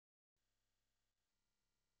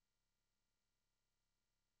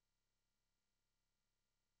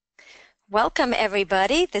Welcome,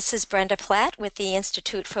 everybody. This is Brenda Platt with the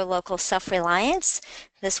Institute for Local Self-Reliance.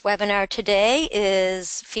 This webinar today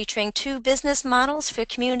is featuring two business models for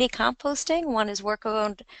community composting. One is a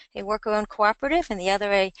worker-owned cooperative, and the other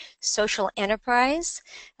a social enterprise.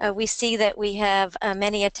 We see that we have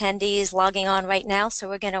many attendees logging on right now, so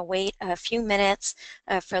we're going to wait a few minutes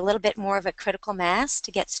for a little bit more of a critical mass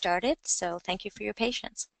to get started. So thank you for your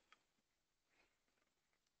patience.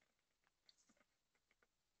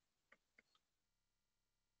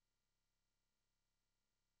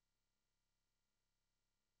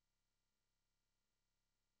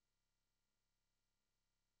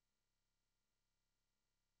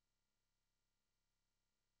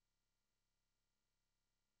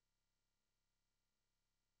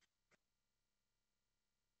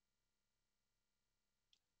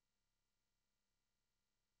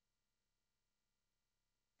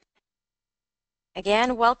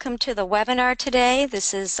 Again, welcome to the webinar today.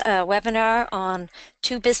 This is a webinar on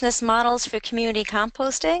two business models for community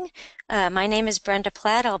composting. My name is Brenda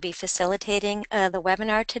Platt. I'll be facilitating the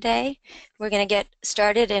webinar today. We're going to get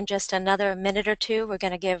started in just another minute or two. We're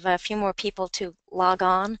going to give a few more people to log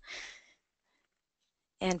on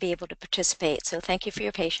and be able to participate. So thank you for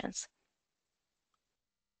your patience.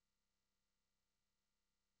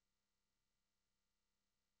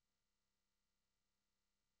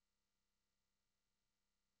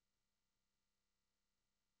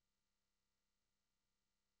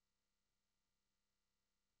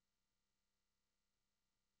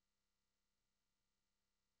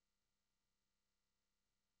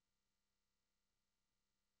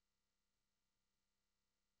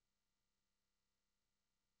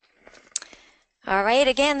 All right,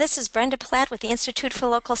 again, this is Brenda Platt with the Institute for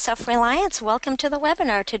Local Self-Reliance. Welcome to the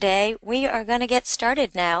webinar today. We are going to get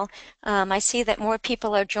started now. I see that more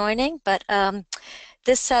people are joining, but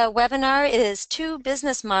this webinar is two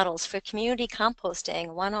business models for community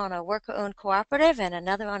composting, one on a worker-owned cooperative and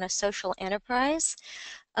another on a social enterprise.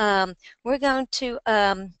 We're going to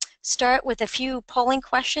start with a few polling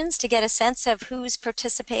questions to get a sense of who's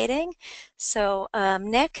participating. So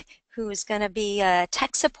Nick, who's going to be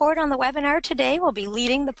tech support on the webinar today, will be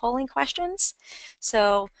leading the polling questions.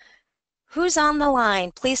 So who's on the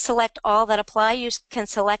line? Please select all that apply. You can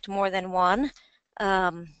select more than one.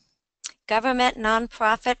 Government,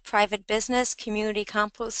 nonprofit, private business, community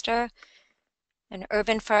composter, an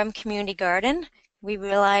urban farm community garden. We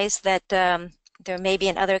realize that there may be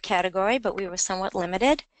another category, but we were somewhat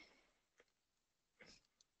limited.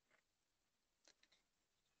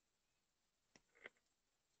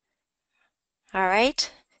 All right,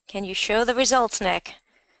 can you show the results, Nick?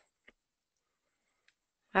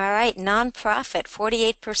 All right, nonprofit,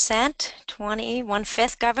 48%,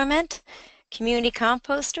 1/5 government, community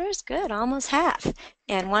composters, good, almost half,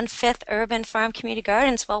 and 1/5 urban farm community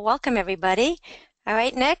gardens. Well, welcome everybody. All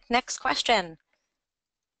right, Nick, next question.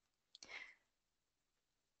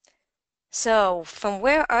 So, from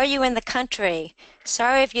where are you in the country?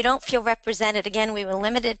 Sorry if you don't feel represented. Again, we were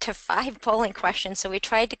limited to 5 polling questions, so we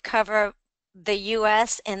tried to cover the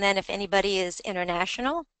U.S. and then if anybody is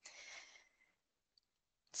international.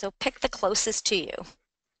 So pick the closest to you.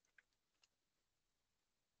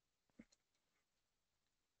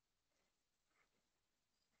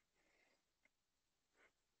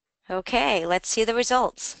 Okay, let's see the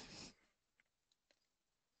results.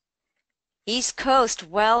 East Coast,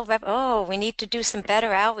 oh, we need to do some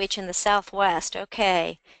better outreach in the Southwest.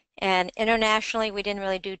 Okay, and internationally, we didn't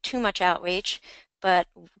really do too much outreach, but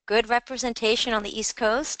good representation on the East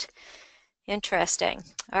Coast. Interesting.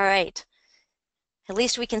 All right. At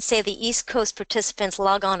least we can say the East Coast participants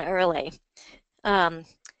log on early.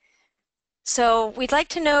 So we'd like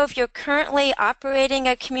to know if you're currently operating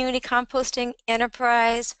a community composting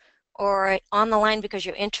enterprise or on the line because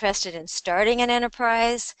you're interested in starting an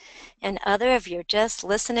enterprise, and other if you're just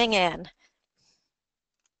listening in.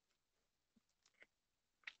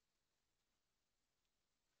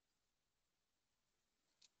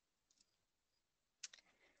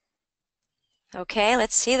 Okay,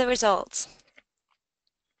 let's see the results.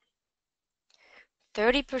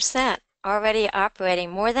 30% already operating,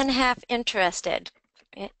 more than half interested.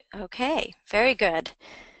 Okay, very good.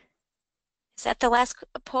 Is that the last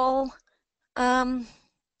poll?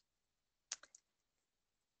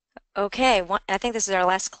 Okay, I think this is our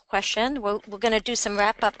last question. We're going to do some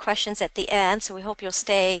wrap-up questions at the end, so we hope you'll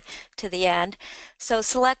stay to the end. So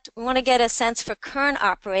we want to get a sense for current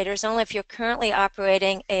operators, only if you're currently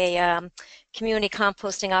operating a community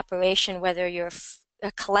composting operation, whether you're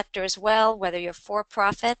a collector as well, whether you're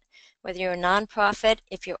for-profit, whether you're a nonprofit,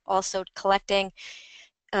 if you're also collecting,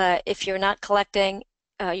 if you're not collecting,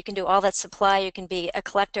 you can do all that supply. You can be a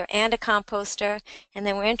collector and a composter. And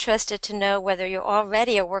then we're interested to know whether you're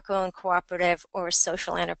already a worker-owned cooperative or a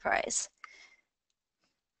social enterprise.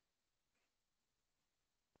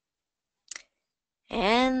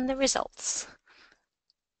 And the results.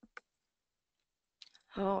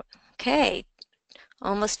 Okay,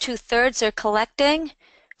 almost 2/3 are collecting,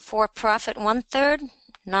 for-profit 1/3,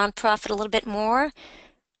 nonprofit a little bit more.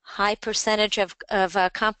 High percentage of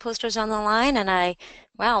composters on the line, and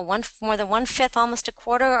wow, more than 1/5, almost a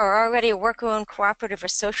quarter, are already a worker-owned cooperative or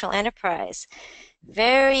social enterprise.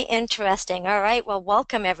 Very interesting. All right, well,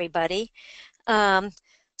 welcome everybody.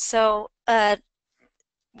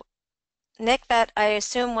 Nick, that I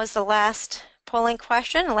assume was the last polling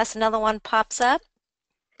question, unless another one pops up.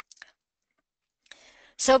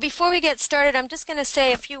 So before we get started, I'm just going to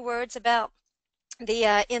say a few words about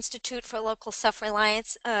the Institute for Local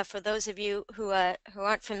Self-Reliance. For those of you who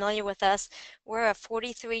aren't familiar with us, we're a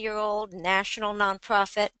 43-year-old national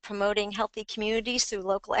nonprofit promoting healthy communities through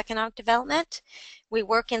local economic development. We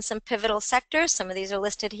work in some pivotal sectors. Some of these are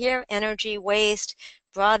listed here: energy, waste,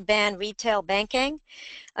 broadband, retail, banking.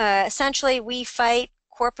 Essentially, we fight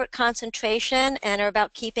corporate concentration and are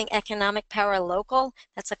about keeping economic power local.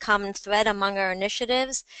 That's a common thread among our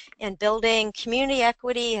initiatives. And building community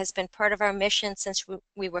equity has been part of our mission since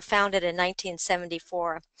we were founded in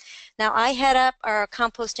 1974. Now, I head up our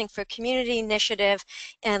Composting for Community initiative,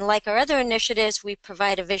 and like our other initiatives, we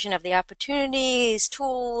provide a vision of the opportunities,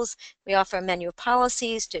 tools, we offer a menu of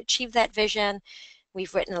policies to achieve that vision.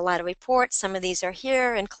 We've written a lot of reports. Some of these are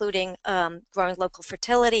here, including Growing Local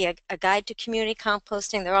Fertility, a guide to community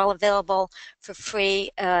composting. They're all available for free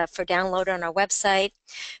for download on our website.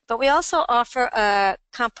 But we also offer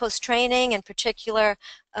compost training, in particular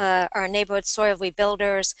our Neighborhood Soil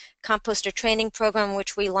Rebuilders Composter Training Program,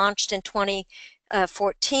 which we launched in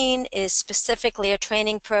 2014, is specifically a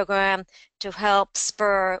training program to help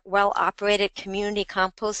spur well-operated community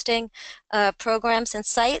composting programs and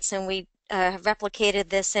sites, and we have replicated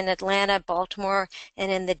this in Atlanta, Baltimore, and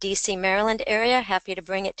in the DC, Maryland area. Happy to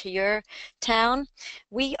bring it to your town.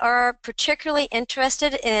 We are particularly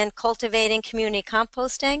interested in cultivating community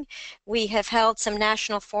composting. We have held some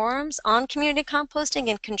national forums on community composting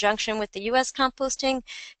in conjunction with the U.S. Composting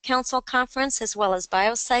Council Conference as well as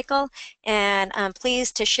BioCycle, and I'm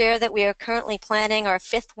pleased to share that we are currently planning our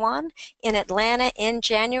 5th one in Atlanta in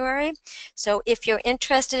January. So if you're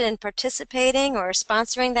interested in participating or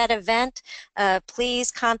sponsoring that event,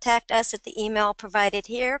 please contact us at the email provided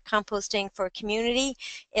here,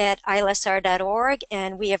 compostingforcommunity@ilsr.org.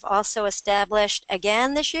 And we have also established,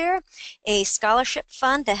 again this year, a scholarship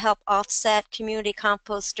fund to help offset community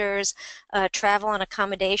composters' travel and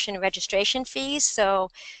accommodation registration fees.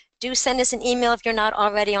 So do send us an email if you're not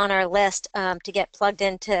already on our list to get plugged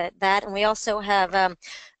into that. And we also have a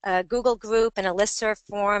Google group and a listserv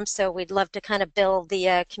forum, so we'd love to kind of build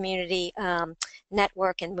the community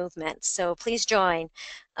network and movement. So please join.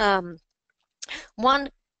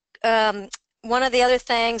 One of the other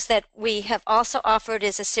things that we have also offered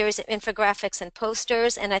is a series of infographics and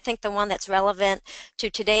posters, and I think the one that's relevant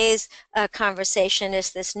to today's conversation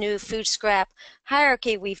is this new food scrap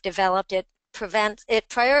hierarchy we've developed. It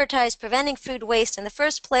prioritizes preventing food waste in the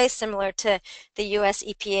first place, similar to the U.S.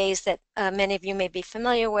 EPA's that many of you may be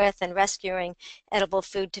familiar with, and rescuing edible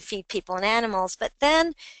food to feed people and animals. But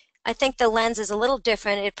then I think the lens is a little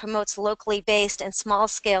different. It promotes locally based and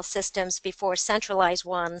small-scale systems before centralized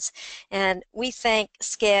ones. And we think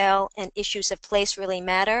scale and issues of place really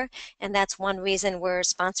matter. And that's one reason we're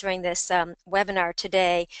sponsoring this webinar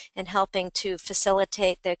today and helping to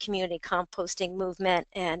facilitate the community composting movement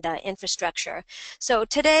and infrastructure. So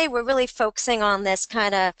today we're really focusing on this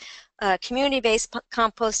kind of community-based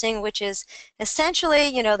composting, which is essentially,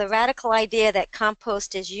 you know, the radical idea that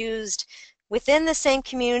compost is used within the same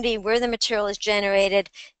community where the material is generated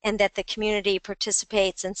and that the community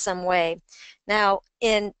participates in some way. Now,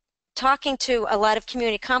 in talking to a lot of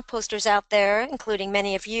community composters out there, including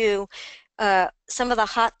many of you, some of the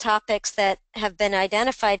hot topics that have been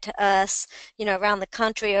identified to us, you know, around the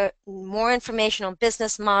country are more information on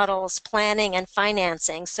business models, planning, and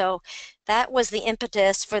financing. So that was the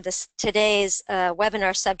impetus for today's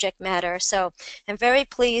webinar subject matter. So I'm very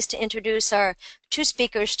pleased to introduce our 2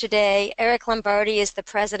 speakers today. Eric Lombardi is the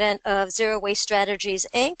president of Zero Waste Strategies,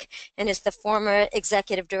 Inc., and is the former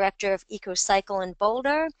executive director of EcoCycle in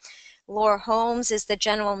Boulder. Laura Holmes is the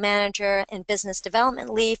general manager and business development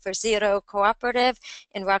lead for Zero Cooperative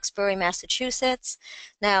in Roxbury, Massachusetts.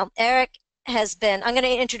 Now, Eric has been, I'm going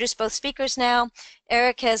to introduce both speakers now.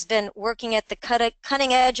 Eric has been working at the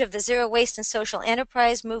cutting edge of the zero waste and social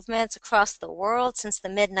enterprise movements across the world since the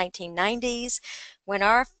mid-1990s. When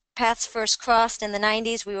our paths first crossed in the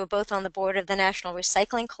 90s, we were both on the board of the National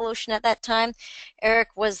Recycling Coalition at that time. Eric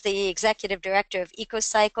was the executive director of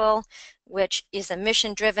EcoCycle, which is a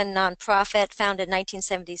mission-driven nonprofit founded in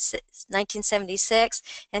 1976,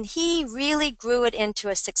 and he really grew it into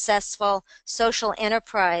a successful social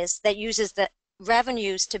enterprise that uses the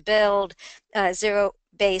revenues to build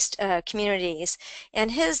zero-based communities.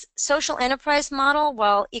 And his social enterprise model,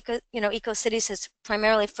 while EcoCities has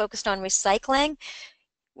primarily focused on recycling,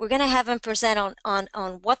 we're going to have him present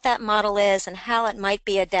on what that model is and how it might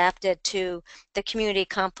be adapted to the community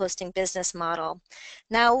composting business model.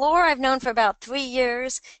 Now, Laura, I've known for about 3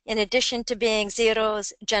 years. In addition to being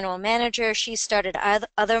Zero's general manager, she's started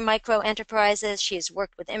other micro enterprises. She's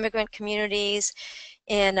worked with immigrant communities.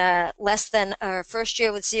 In less than her first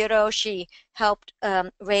year with Zero, she helped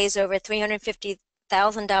raise over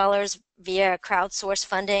 $350,000 via a crowdsourced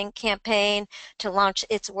funding campaign to launch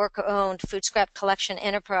its worker-owned food scrap collection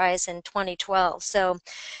enterprise in 2012. So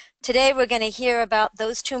today we're going to hear about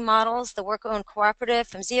those two models, the worker-owned cooperative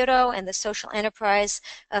from Zero and the social enterprise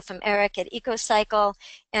from Eric at EcoCycle,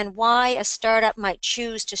 and why a startup might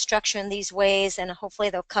choose to structure in these ways, and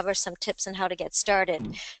hopefully they'll cover some tips on how to get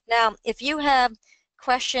started. Now, if you have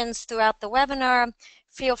questions throughout the webinar,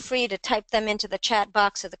 feel free to type them into the chat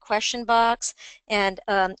box or the question box, and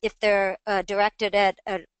if they're directed at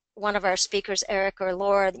one of our speakers, Eric or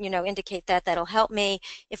Laura, indicate that. That'll help me.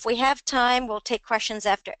 If we have time, we'll take questions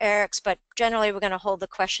after Eric's, but generally we're going to hold the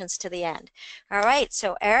questions to the end. All right,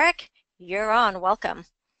 so Eric, you're on. Welcome.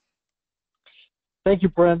 Thank you,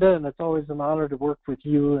 Brenda, and it's always an honor to work with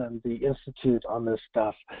you and the Institute on this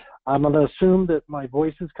stuff. I'm going to assume that my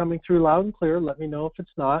voice is coming through loud and clear. Let me know if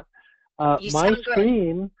it's not. My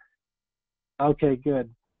screen, okay,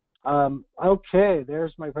 good. Okay,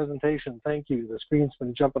 there's my presentation. Thank you. The screen's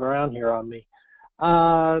been jumping around here on me.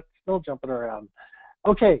 Still jumping around.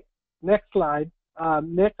 Okay, next slide.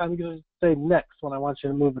 Nick, I'm going to say next when I want you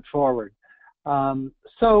to move it forward.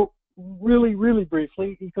 So really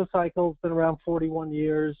briefly, EcoCycle's been around 41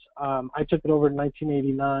 years. I took it over in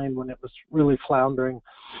 1989 when it was really floundering,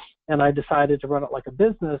 and I decided to run it like a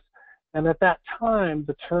business. And at that time,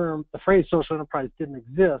 the phrase social enterprise didn't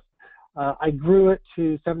exist. I grew it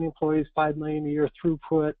to 70 employees, 5 million a year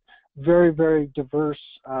throughput, very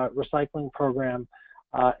diverse recycling program.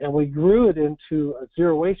 And we grew it into a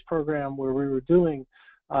zero waste program where we were doing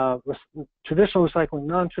traditional recycling,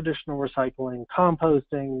 non-traditional recycling,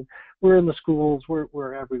 composting. We're in the schools,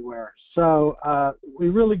 we're everywhere. So we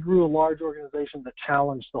really grew a large organization that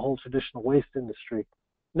challenged the whole traditional waste industry.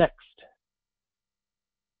 Next.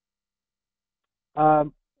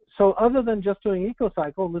 So other than just doing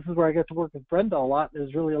EcoCycle, and this is where I get to work with Brenda a lot, and it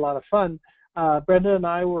was really a lot of fun. Brenda and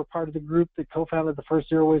I were part of the group that co-founded the first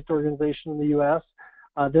zero waste organization in the US.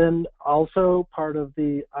 Then also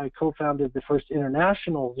I co-founded the first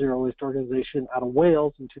international zero waste organization out of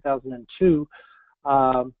Wales in 2002.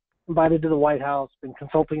 Invited to the White House, been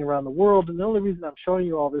consulting around the world, and the only reason I'm showing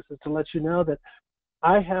you all this is to let you know that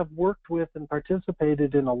I have worked with and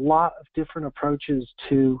participated in a lot of different approaches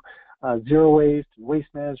to zero waste, waste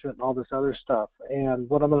management, and all this other stuff. And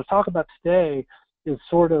what I'm going to talk about today is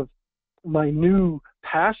sort of my new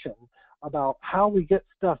passion about how we get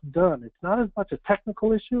stuff done. It's not as much a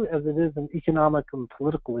technical issue as it is an economic and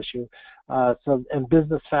political issue. And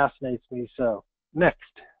business fascinates me. So next.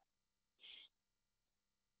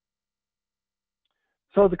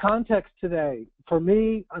 So the context today, for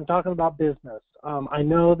me, I'm talking about business. I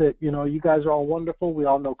know that, you guys are all wonderful. We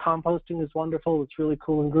all know composting is wonderful. It's really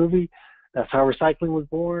cool and groovy. That's how recycling was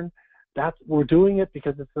born. We're doing it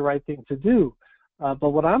because it's the right thing to do. But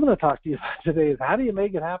what I'm going to talk to you about today is how do you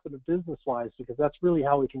make it happen business-wise, because that's really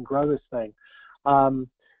how we can grow this thing.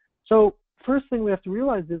 So first thing we have to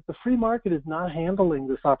realize is the free market is not handling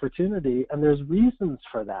this opportunity, and there's reasons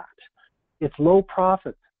for that. It's low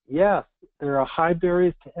profits. Yes, there are high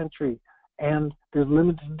barriers to entry, and there's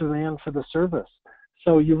limited demand for the service.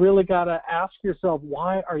 So you really got to ask yourself,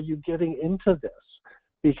 why are you getting into this?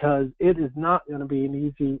 Because it is not going to be an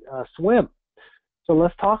easy swim. So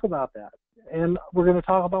let's talk about that. And we're going to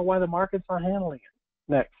talk about why the market's not handling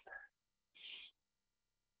it next.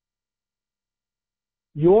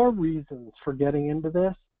 Your reasons for getting into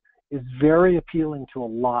this is very appealing to a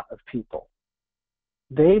lot of people.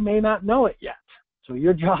 They may not know it yet, so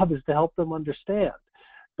your job is to help them understand.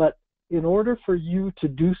 But in order for you to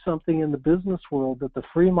do something in the business world that the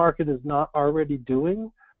free market is not already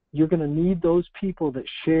doing, you're going to need those people that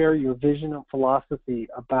share your vision and philosophy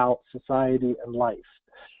about society and life.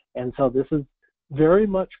 And so this is very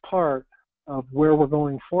much part of where we're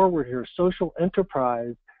going forward here. Social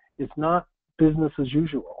enterprise is not business as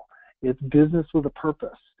usual. It's business with a purpose.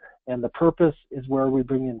 And the purpose is where we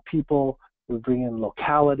bring in people, we bring in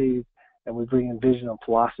localities, and we bring in vision and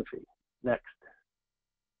philosophy. Next.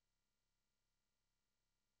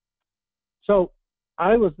 So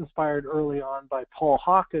I was inspired early on by Paul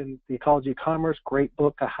Hawken, The Ecology of Commerce, great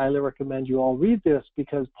book. I highly recommend you all read this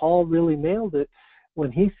because Paul really nailed it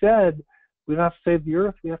when he said, we don't have to save the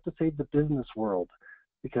earth, we have to save the business world,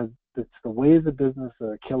 because it's the ways of business that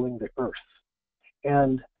are killing the earth.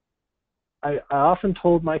 And I often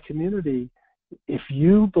told my community, if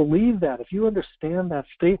you believe that, if you understand that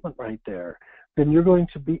statement right there, then you're going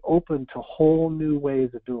to be open to whole new ways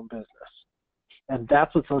of doing business. And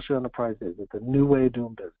that's what social enterprise is. It's a new way of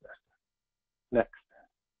doing business. Next.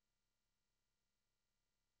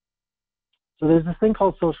 So there's this thing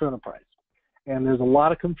called social enterprise. And there's a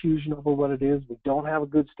lot of confusion over what it is. We don't have a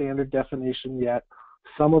good standard definition yet.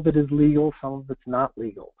 Some of it is legal, some of it's not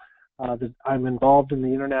legal. I'm involved in the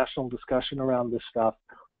international discussion around this stuff.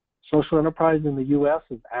 Social enterprise in the U.S.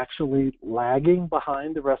 is actually lagging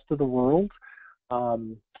behind the rest of the world.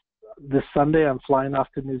 This Sunday, I'm flying off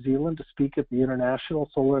to New Zealand to speak at the International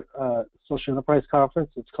Social Enterprise Conference.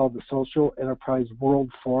 It's called the Social Enterprise World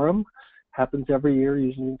Forum. Happens every year,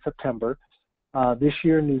 usually in September. This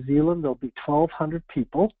year in New Zealand, there'll be 1,200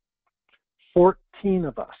 people, 14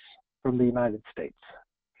 of us from the United States.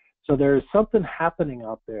 So there is something happening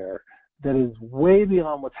out there that is way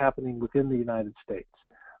beyond what's happening within the United States.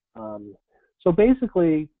 So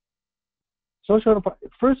basically, social enterprise,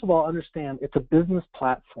 first of all, understand it's a business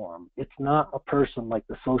platform. It's not a person like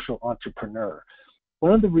the social entrepreneur.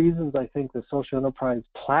 One of the reasons I think the social enterprise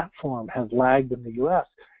platform has lagged in the U.S.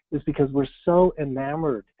 is because we're so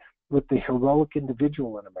enamored with the heroic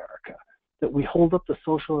individual in America that we hold up the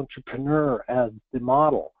social entrepreneur as the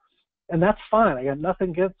model. And that's fine. I got nothing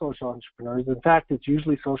against social entrepreneurs. In fact, it's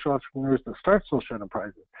usually social entrepreneurs that start social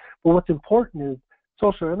enterprises. But what's important is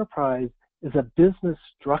social enterprise is a business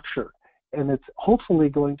structure, and it's hopefully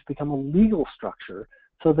going to become a legal structure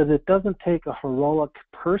so that it doesn't take a heroic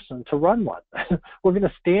person to run one. We're going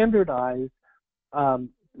to standardize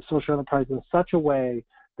social enterprise in such a way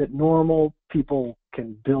that normal people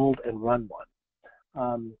can build and run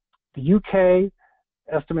one. The UK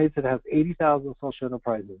estimates it has 80,000 social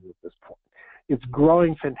enterprises at this point. It's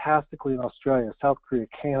growing fantastically in Australia, South Korea,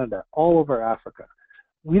 Canada, all over Africa.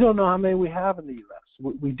 We don't know how many we have in the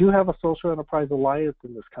U.S. We do have a social enterprise alliance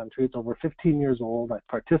in this country. It's over 15 years old. I've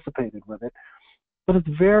participated with it. But it's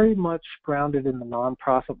very much grounded in the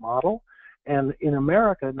nonprofit model. And in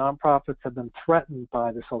America, nonprofits have been threatened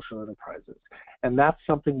by the social enterprises. And that's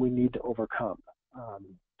something we need to overcome.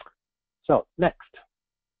 So next.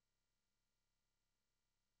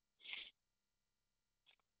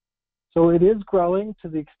 So it is growing to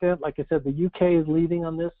the extent, like I said, the UK is leading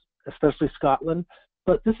on this, especially Scotland.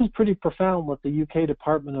 But this is pretty profound what the UK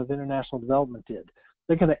Department of International Development did.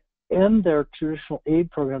 They're going to end their traditional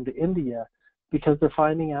aid program to India because they're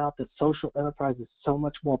finding out that social enterprise is so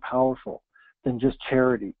much more powerful than just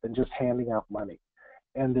charity, than just handing out money.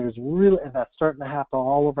 And there's really, and that's starting to happen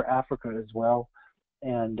all over Africa as well.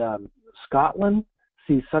 And Scotland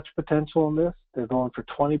sees such potential in this. They're going for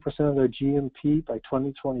 20% of their GNP by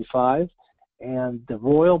 2025. And the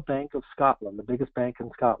Royal Bank of Scotland, the biggest bank in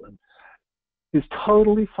Scotland, is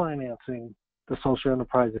totally financing the social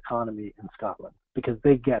enterprise economy in Scotland because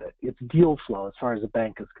they get it. It's deal flow as far as the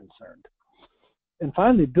bank is concerned. And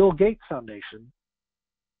finally, Bill Gates Foundation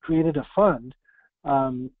created a fund.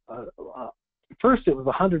 First, it was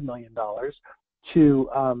 $100 million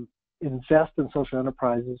to invest in social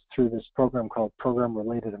enterprises through this program called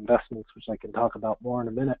Program-Related Investments, which I can talk about more in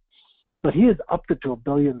a minute. But he has upped it to $1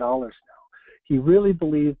 billion now. He really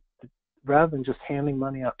believes that rather than just handing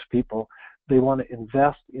money out to people, they want to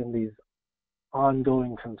invest in these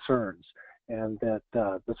ongoing concerns, and that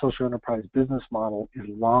the social enterprise business model is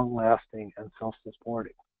long-lasting and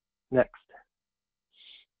self-supporting. Next.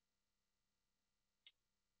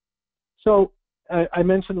 So I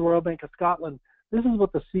mentioned the Royal Bank of Scotland. This is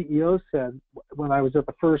what the CEO said when I was at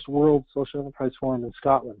the first World Social Enterprise Forum in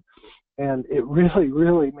Scotland. And it really,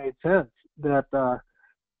 really made sense that the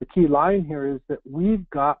key line here is that we've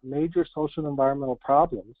got major social and environmental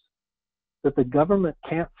problems that the government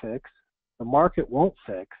can't fix, the market won't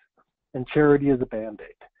fix, and charity is a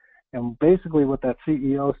Band-Aid. And basically what that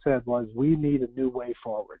CEO said was, we need a new way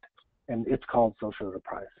forward, and it's called social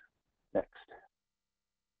enterprise. Next.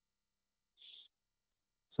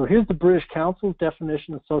 So here's the British Council's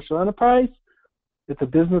definition of social enterprise. It's a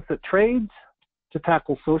business that trades to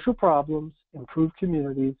tackle social problems, improve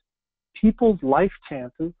communities, people's life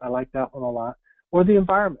chances, I like that one a lot, or the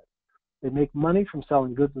environment. They make money from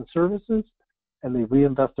selling goods and services, and they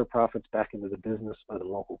reinvest their profits back into the business or the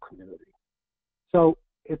local community. So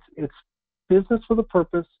it's business with a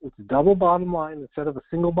purpose. It's a double bottom line. Instead of a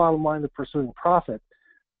single bottom line of pursuing profit,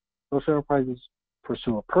 social enterprises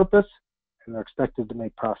pursue a purpose, and they're expected to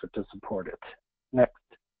make profit to support it. Next.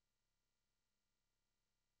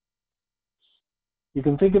 You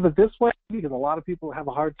can think of it this way, because a lot of people have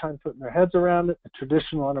a hard time putting their heads around it. The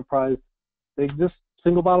traditional enterprise, they exist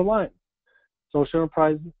single bottom line. Social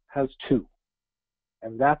enterprise has two,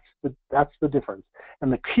 and that's the difference.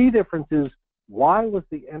 And the key difference is, why was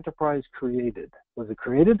the enterprise created? Was it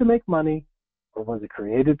created to make money, or was it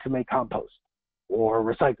created to make compost, or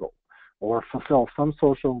recycle, or fulfill some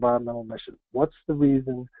social environmental mission? What's the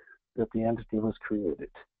reason that the entity was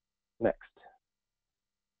created? Next.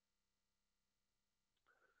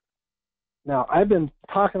 Now, I've been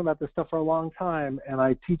talking about this stuff for a long time, and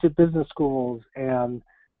I teach at business schools, and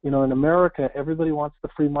in America, everybody wants the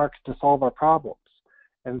free market to solve our problems.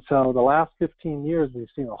 And so the last 15 years, we've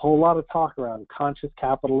seen a whole lot of talk around conscious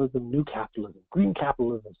capitalism, new capitalism, green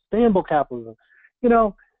capitalism, sustainable capitalism.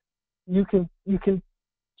 You can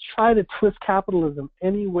try to twist capitalism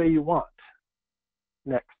any way you want.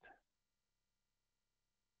 Next.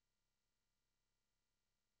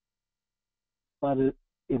 But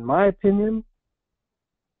in my opinion,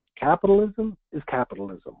 capitalism is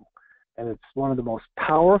capitalism. And it's one of the most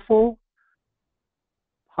powerful,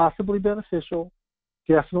 possibly beneficial,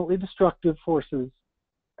 definitely destructive forces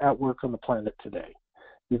at work on the planet today.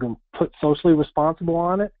 You can put socially responsible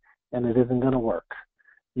on it, and it isn't going to work.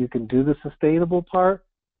 You can do the sustainable part,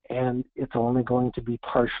 and it's only going to be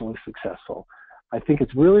partially successful. I think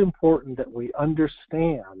it's really important that we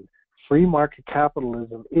understand free market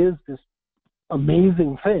capitalism is this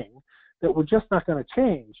amazing thing that we're just not going to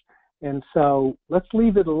change. And so let's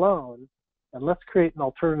leave it alone, and let's create an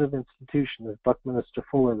alternative institution, as Buckminster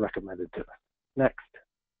Fuller recommended to us. Next.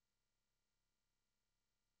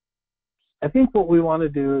 I think what we want to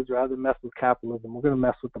do is, rather than mess with capitalism, we're going to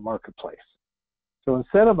mess with the marketplace. So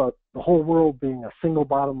instead of the whole world being a single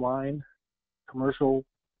bottom line commercial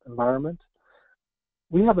environment,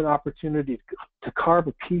 we have an opportunity to carve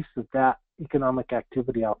a piece of that economic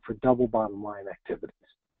activity out for double bottom line activities.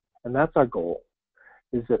 And that's our goal,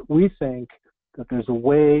 is that we think that there's a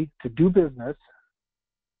way to do business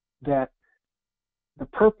that the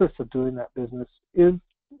purpose of doing that business is,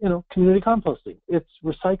 community composting. It's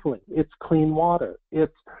recycling. It's clean water.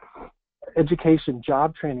 It's education,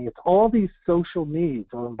 job training. It's all these social needs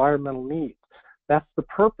or environmental needs. That's the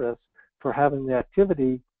purpose for having the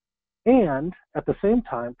activity. And at the same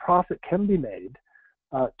time, profit can be made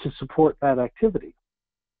to support that activity.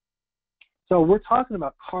 So we're talking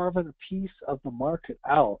about carving a piece of the market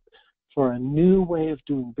out for a new way of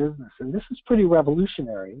doing business. And this is pretty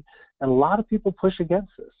revolutionary. And a lot of people push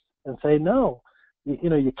against this and say, no,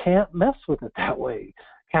 you can't mess with it that way.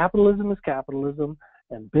 Capitalism is capitalism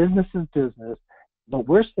and business is business. But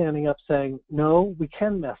we're standing up saying, no, we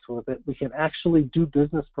can mess with it. We can actually do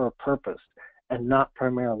business for a purpose and not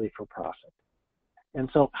primarily for profit. And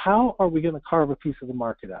so how are we going to carve a piece of the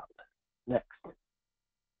market out? Next.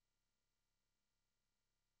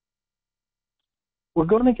 We're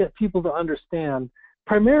going to get people to understand,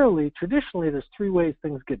 primarily, traditionally, there's three ways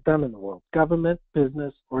things get done in the world: government,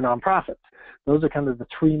 business, or nonprofits. Those are kind of the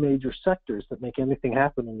three major sectors that make anything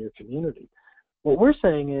happen in your community. What we're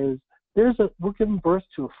saying is we're giving birth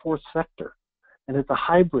to a fourth sector, and it's a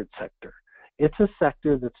hybrid sector. It's a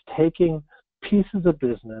sector that's taking pieces of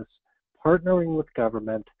business, partnering with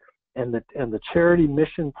government, and the charity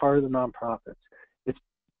mission part of the nonprofits. It's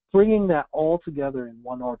bringing that all together in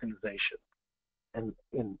one organization. And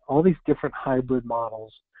in all these different hybrid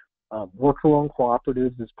models, worker-owned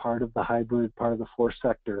cooperatives is part of the hybrid, part of the fourth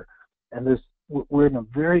sector. And we're in a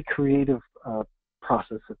very creative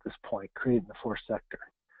process at this point, creating the fourth sector.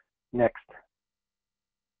 Next.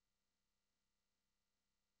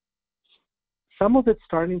 Some of it's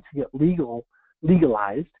starting to get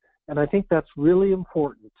legalized, and I think that's really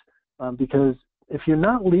important because if you're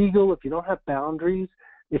not legal, if you don't have boundaries,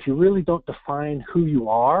 if you really don't define who you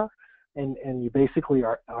are, and you basically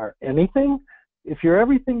are anything, if you're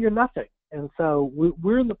everything, you're nothing. And so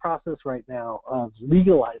we're in the process right now of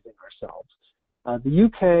legalizing ourselves. The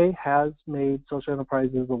UK has made social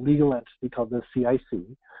enterprises a legal entity called the CIC.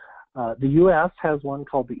 The US has one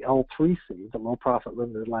called the L3C, the Low Profit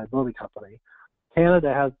Limited Liability Company.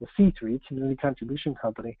 Canada has the C3, Community Contribution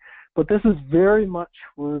Company, but this is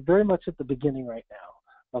we're very much at the beginning right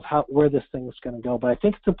now of where this thing is going to go. But I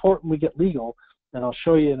think it's important we get legal, and I'll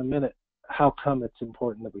show you in a minute how come it's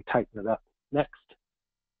important that we tighten it up. Next.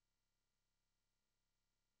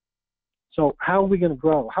 So how are we going to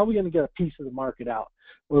grow? How are we going to get a piece of the market out?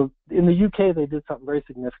 Well, in the UK, they did something very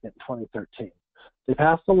significant in 2013. They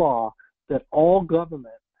passed a law that all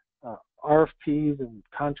government RFPs and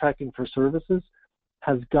contracting for services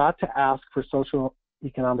has got to ask for social,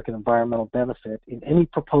 economic, and environmental benefit in any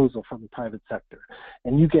proposal from the private sector.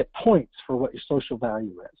 And you get points for what your social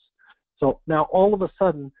value is. So now all of a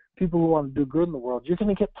sudden, people who want to do good in the world, you're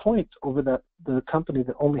going to get points over the company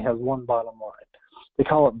that only has one bottom line. They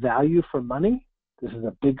call it value for money. This is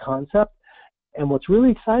a big concept. And what's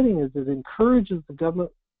really exciting is it encourages the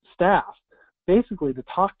government staff basically to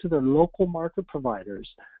talk to their local market providers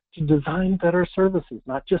to design better services,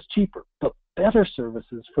 not just cheaper, but better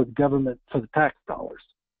services for the government, for the tax dollars.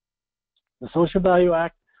 The Social Value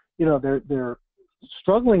Act, you know, they're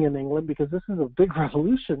struggling in England because this is a big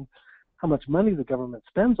revolution. How much money the government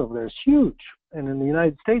spends over there is huge. And in the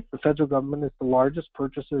United States, the federal government is the largest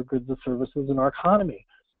purchaser of goods and services in our economy.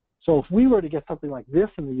 So if we were to get something like this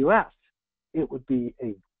in the U.S., it would be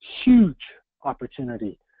a huge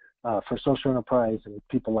opportunity for social enterprise and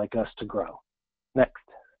people like us to grow. Next.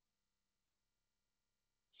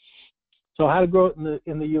 So how to grow it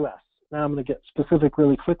in the U.S. Now I'm going to get specific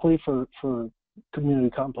really quickly for Community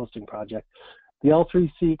Composting Project. The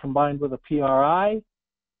L3C combined with a PRI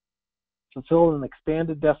fulfill an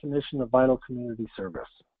expanded definition of vital community service.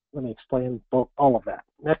 Let me explain all of that.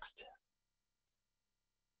 Next.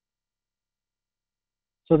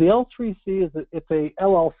 So the L3C it's a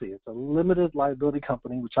LLC. It's a limited liability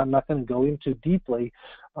company, which I'm not going to go into deeply,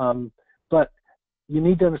 but you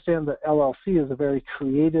need to understand that LLC is a very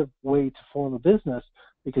creative way to form a business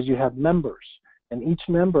because you have members, and each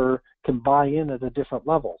member can buy in at a different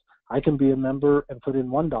level. I can be a member and put in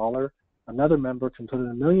 $1. Another member can put in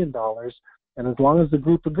 $1 million, and as long as the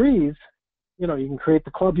group agrees, you know, you can create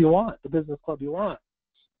the club you want, the business club you want.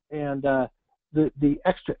 And the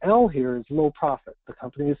extra L here is low profit. The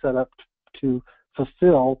company is set up to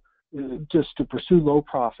fulfill, just to pursue low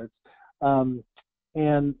profits.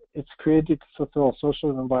 And it's created to fulfill a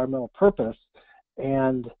social and environmental purpose.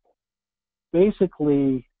 And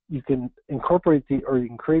basically, you can incorporate you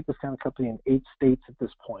can create this kind of company in 8 states at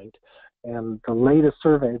this point. And the latest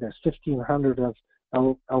survey, there's 1,500 of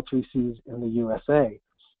L3Cs in the USA.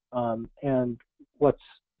 And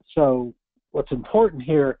what's important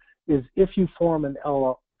here is if you form an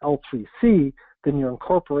L3C, then your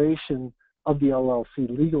incorporation of the LLC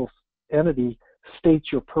legal entity states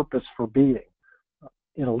your purpose for being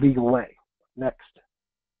in a legal way. Next.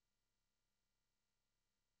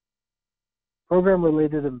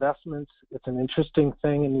 Program-related investments. It's an interesting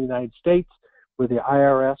thing in the United States where the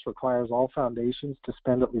IRS requires all foundations to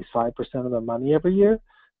spend at least 5% of their money every year.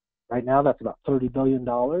 Right now, that's about $30 billion.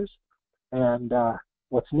 And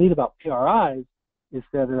what's neat about PRIs is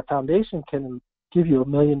that a foundation can give you $1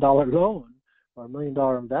 million loan or $1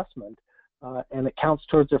 million investment, and it counts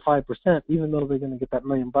towards their 5%, even though they're going to get that $1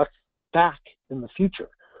 million back in the future.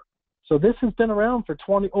 So this has been around for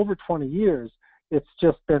over 20 years. It's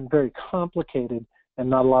just been very complicated, and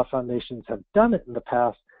not a lot of foundations have done it in the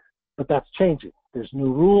past, but that's changing. There's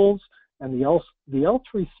new rules, and the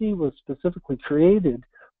L3C was specifically created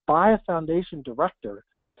by a foundation director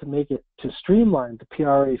to streamline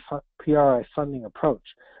the PRI funding approach.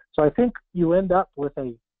 So I think you end up with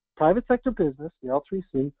a private sector business, the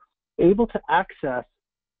L3C, able to access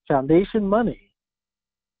foundation money,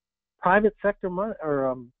 private sector money,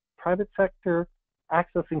 or private sector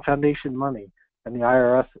accessing foundation money, and the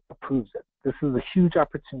IRS approves it. This is a huge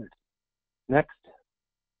opportunity. Next.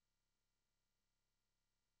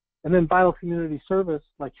 And then vital community service,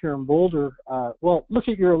 like here in Boulder, well, look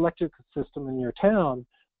at your electric system in your town.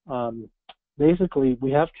 Basically,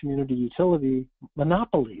 we have community utility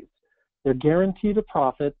monopolies. They're guaranteed a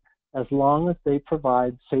profit as long as they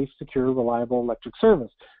provide safe, secure, reliable electric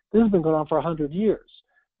service. This has been going on for 100 years.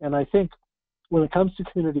 And I think when it comes to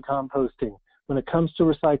community composting, when it comes to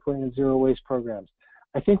recycling and zero waste programs,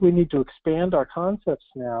 I think we need to expand our concepts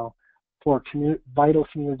now for vital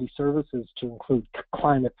community services to include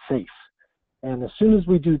climate safe. And as soon as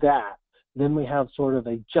we do that, then we have sort of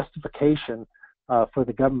a justification for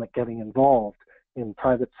the government getting involved in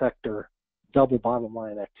private sector double bottom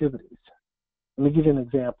line activities. Let me give you an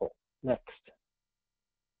example. Next.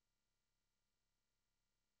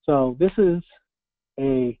 So this is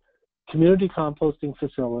a community composting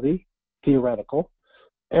facility, theoretical.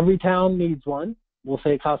 Every town needs one. We'll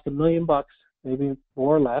say it costs $1 million maybe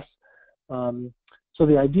more or less. So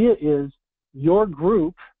the idea is your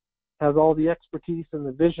group has all the expertise and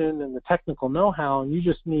the vision and the technical know-how, and you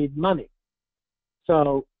just need money.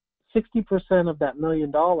 So 60% of that $1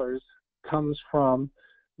 million comes from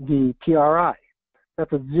the PRI.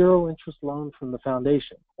 That's a zero interest loan from the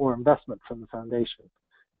foundation or investment from the foundation.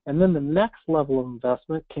 And then the next level of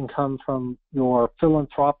investment can come from your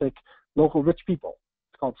philanthropic local rich people.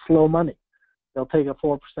 It's called slow money. They'll take a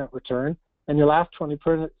 4% return, and your last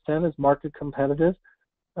 20% is market competitive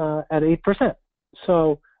at 8%.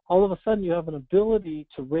 So all of a sudden you have an ability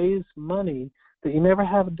to raise money that you never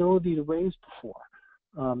had ability to raise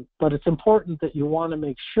before. But it's important that you want to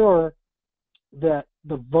make sure that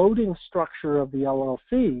the voting structure of the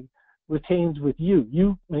LLC retains with you.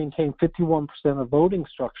 You maintain 51% of voting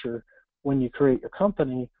structure when you create your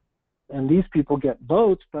company, and these people get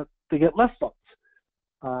votes, but they get less votes.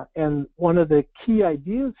 And one of the key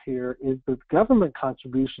ideas here is that government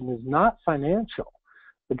contribution is not financial.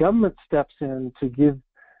 The government steps in to give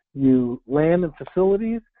you land and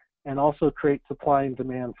facilities and also create supply and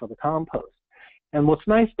demand for the compost. And what's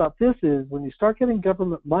nice about this is when you start getting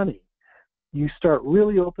government money, you start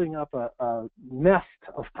really opening up a nest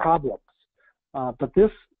of problems. But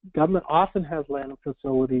this government often has land and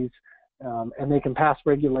facilities, and they can pass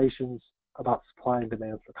regulations about supply and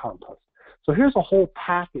demand for compost. So here's a whole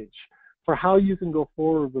package for how you can go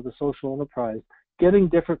forward with a social enterprise, getting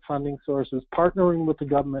different funding sources, partnering with the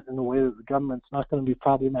government in a way that the government's not going to be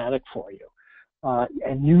problematic for you.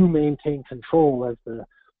 And you maintain control as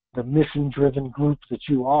the mission-driven group that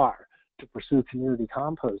you are to pursue community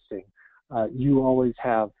composting. You always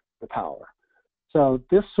have the power. So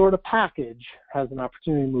this sort of package has an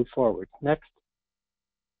opportunity to move forward. Next.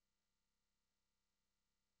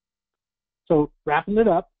 So wrapping it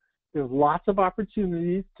up, there's lots of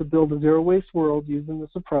opportunities to build a zero-waste world using this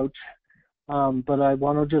approach. But I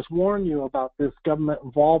want to just warn you about this government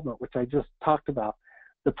involvement, which I just talked about,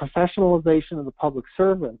 the professionalization of the public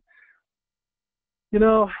servant. You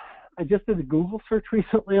know, I just did a Google search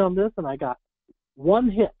recently on this, and I got one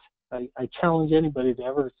hit. I challenge anybody to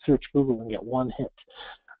ever search Google and get one hit.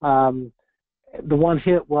 The one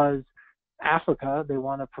hit was Africa. They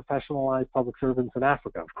want to professionalize public servants in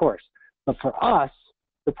Africa, of course. But for us,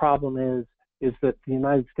 the problem is that the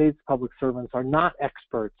United States public servants are not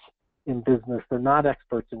experts in business. They're not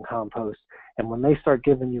experts in compost. And when they start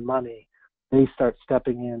giving you money, they start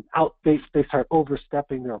stepping in, they start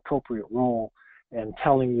overstepping their appropriate role and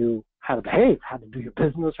telling you how to behave, how to do your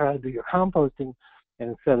business, or how to do your composting. And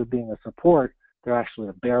instead of being a support, they're actually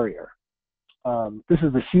a barrier. This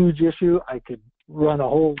is a huge issue. I could run a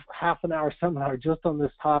whole half-an-hour seminar just on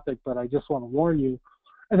this topic, but I just want to warn you.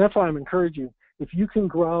 And that's why I'm encouraging you. If you can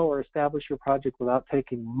grow or establish your project without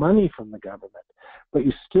taking money from the government, but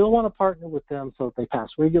you still want to partner with them so that they pass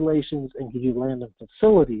regulations and give you land and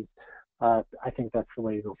facilities, I think that's the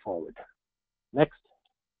way to go forward. Next.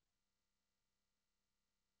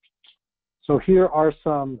 So here are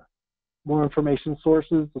some more information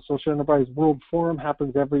sources. The Social Enterprise World Forum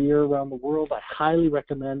happens every year around the world. I highly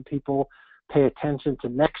recommend people pay attention to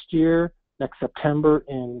next year, next September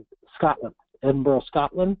in Scotland, Edinburgh,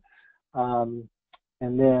 Scotland. And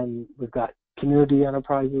then we've got Community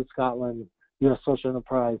Enterprises Scotland, U.S. Social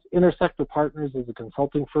Enterprise. Intersector Partners is a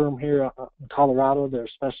consulting firm here in Colorado. They're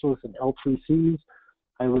specialists in L3Cs.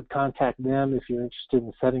 I would contact them if you're interested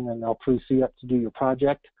in setting an L3C up to do your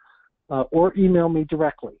project. Or email me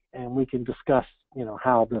directly, and we can discuss,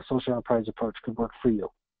 how the social enterprise approach could work for you.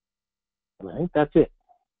 And I think that's it.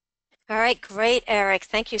 All right, great, Eric.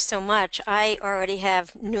 Thank you so much. I already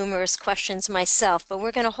have numerous questions myself, but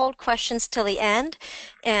we're going to hold questions till the end.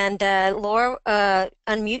 And Laura,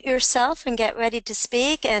 unmute yourself and get ready to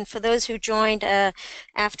speak. And for those who joined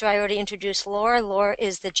after I already introduced Laura, Laura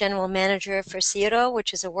is the general manager for Zero,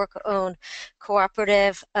 which is a worker-owned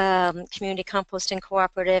cooperative, community composting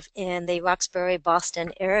cooperative in the Roxbury,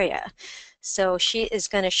 Boston area. So she is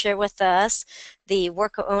going to share with us the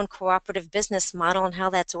worker-owned cooperative business model and how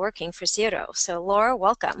that's working for Zero. So Laura,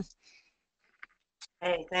 welcome.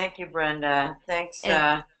 Hey, thank you, Brenda. Thanks,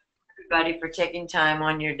 everybody, for taking time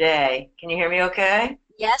on your day. Can you hear me okay?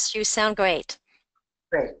 Yes, you sound great.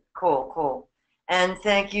 Great, cool. And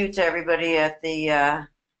thank you to everybody at the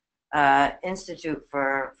Institute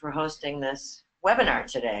for hosting this webinar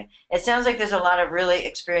today. It sounds like there's a lot of really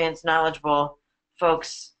experienced, knowledgeable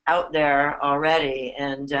folks out there already,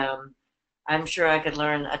 and I'm sure I could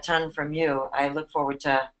learn a ton from you. I look forward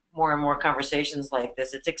to more and more conversations like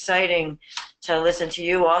this. It's exciting to listen to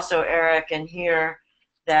you also, Eric, and hear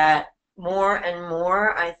that more and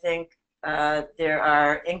more, I think, there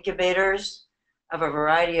are incubators of a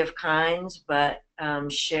variety of kinds, but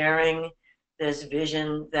sharing this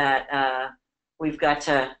vision that we've got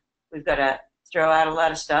to throw out a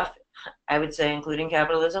lot of stuff, I would say, including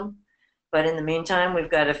capitalism. But in the meantime, we've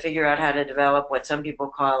got to figure out how to develop what some people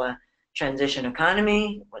call a transition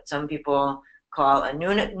economy, what some people call a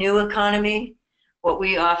new economy, what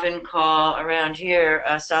we often call around here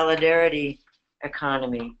a solidarity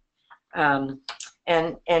economy. And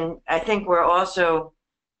I think we're also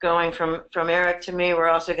going from Eric to me, we're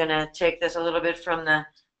also going to take this a little bit from the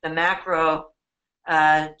macro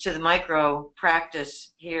to the micro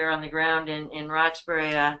practice here on the ground in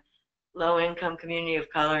Roxbury, low-income community of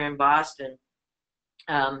color in Boston.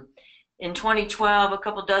 In 2012, a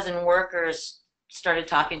couple dozen workers started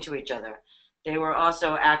talking to each other. They were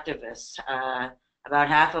also activists. About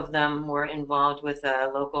half of them were involved with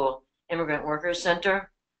a local immigrant workers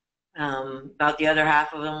center. About the other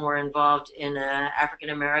half of them were involved in an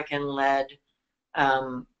African-American-led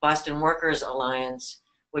Boston Workers Alliance,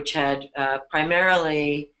 which had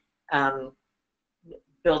primarily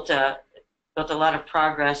built a lot of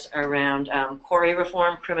progress around CORI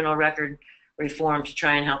reform, criminal record reform, to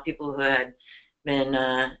try and help people who had been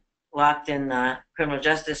locked in the criminal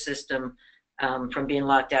justice system from being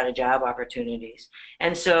locked out of job opportunities.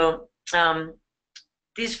 And so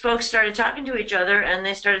these folks started talking to each other, and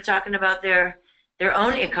they started talking about their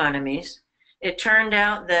own economies. It turned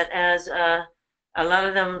out that as a lot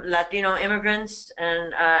of them Latino immigrants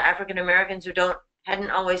and African Americans who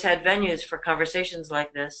hadn't always had venues for conversations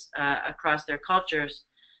like this across their cultures,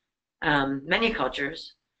 many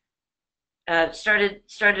cultures,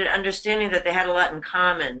 started understanding that they had a lot in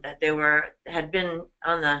common, that they had been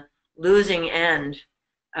on the losing end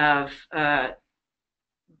of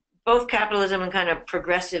both capitalism and kind of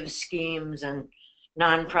progressive schemes and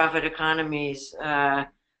nonprofit economies,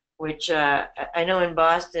 which I know in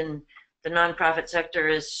Boston, the nonprofit sector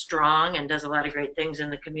is strong and does a lot of great things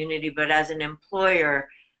in the community, but as an employer,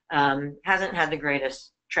 hasn't had the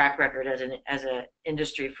greatest track record as an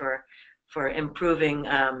industry for improving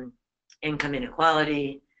income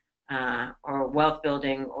inequality or wealth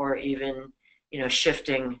building, or even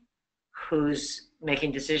shifting who's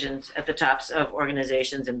making decisions at the tops of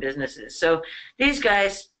organizations and businesses. So these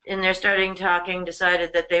guys, in their talking,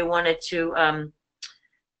 decided that they wanted to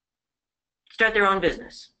start their own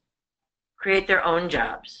business, create their own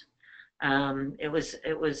jobs. It was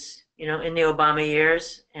in the Obama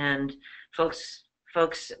years, and folks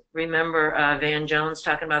remember Van Jones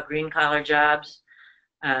talking about green collar jobs,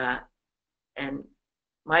 and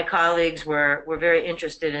my colleagues were very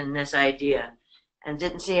interested in this idea and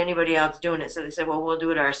didn't see anybody else doing it, so they said, well, we'll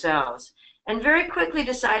do it ourselves, and very quickly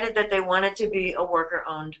decided that they wanted to be a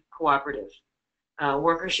worker-owned cooperative.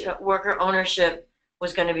 Worker ownership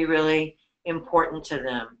was going to be really important to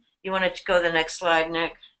them. You want to go to the next slide,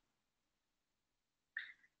 Nick?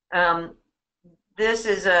 This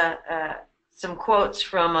is some quotes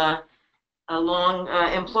from a long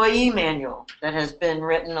employee manual that has been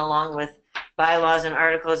written along with bylaws and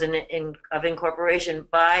articles of incorporation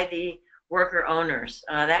by the worker owners.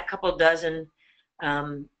 That couple dozen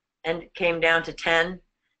and came down to 10.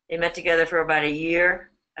 They met together for about a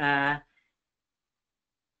year.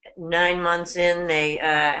 9 months in, they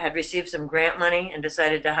had received some grant money and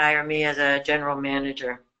decided to hire me as a general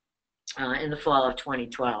manager in the fall of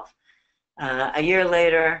 2012. A year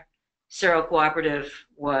later, Cero Cooperative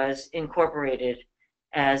was incorporated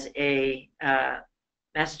as a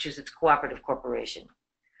Massachusetts Cooperative Corporation.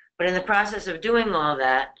 But in the process of doing all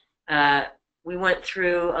that, we went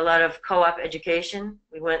through a lot of co-op education.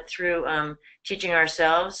 We went through teaching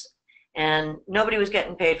ourselves, and nobody was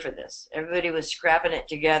getting paid for this. Everybody was scrapping it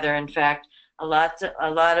together. In fact, a lot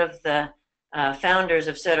of the founders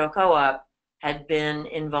of Cero Co-op had been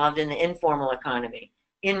involved in the informal economy,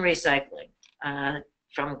 in recycling,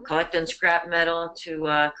 from collecting scrap metal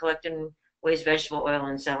to collecting waste vegetable oil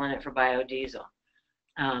and selling it for biodiesel.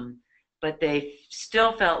 But they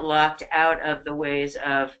still felt locked out of the ways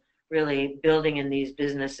of really building in these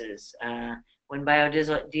businesses. When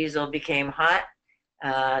biodiesel became hot,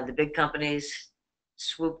 the big companies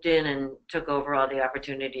swooped in and took over all the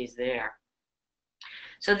opportunities there.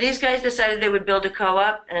 So these guys decided they would build a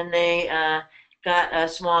co-op, and they got a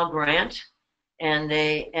small grant,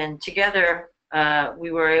 and together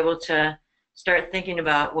we were able to start thinking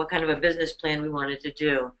about what kind of a business plan we wanted to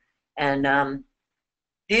do. And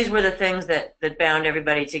these were the things that bound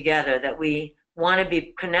everybody together, that we want to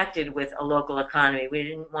be connected with a local economy. We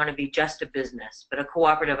didn't want to be just a business, but a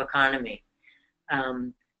cooperative economy.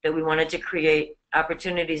 That we wanted to create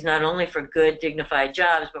opportunities not only for good, dignified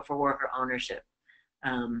jobs, but for worker ownership.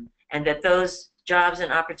 And that those jobs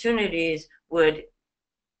and opportunities would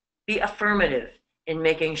be affirmative in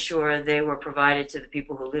making sure they were provided to the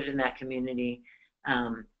people who lived in that community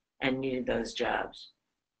and needed those jobs.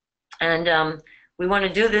 And we want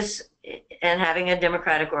to do this and having a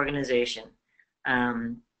democratic organization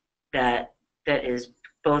that is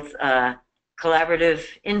both collaborative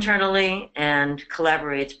internally and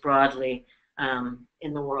collaborates broadly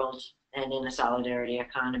in the world and in a solidarity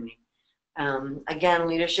economy. Again,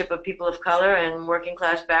 leadership of people of color and working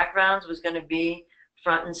class backgrounds was going to be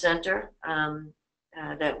front and center.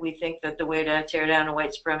 That we think that the way to tear down a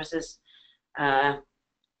white supremacist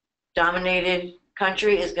dominated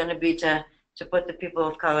country is going to be to put the people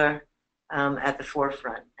of color at the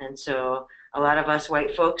forefront. And so a lot of us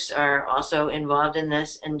white folks are also involved in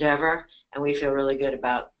this endeavor, and we feel really good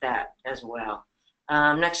about that as well.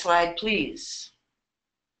 Next slide, please.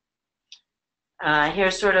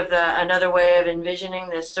 Here's sort of another way of envisioning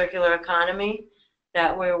this circular economy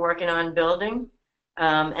that we're working on building.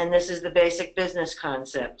 And this is the basic business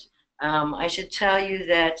concept. I should tell you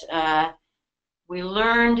that we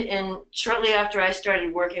learned shortly after I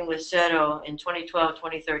started working with SETO in 2012,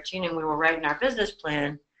 2013, and we were writing our business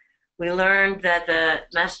plan, we learned that the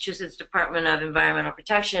Massachusetts Department of Environmental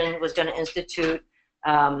Protection was going to institute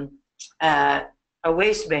a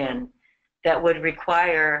waste ban that would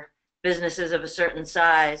require businesses of a certain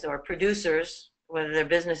size or producers, whether they're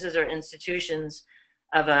businesses or institutions,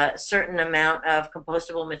 of a certain amount of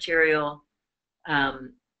compostable material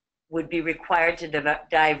would be required to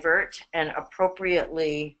divert and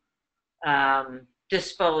appropriately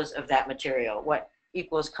dispose of that material. What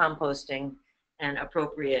equals composting and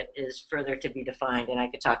appropriate is further to be defined, and I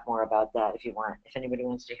could talk more about that if you want, if anybody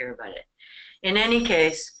wants to hear about it. In any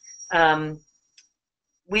case,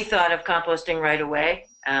 we thought of composting right away.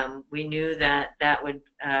 We knew that would,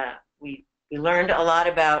 we learned a lot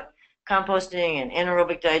about composting and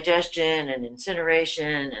anaerobic digestion and incineration,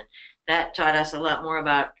 and that taught us a lot more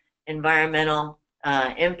about environmental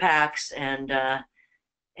impacts, and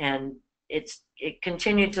it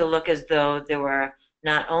continued to look as though there were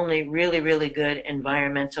not only really good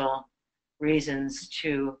environmental reasons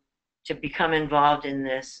to become involved in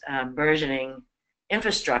this burgeoning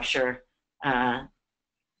infrastructure, that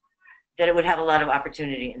it would have a lot of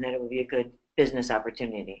opportunity and that it would be a good business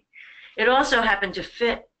opportunity. It also happened to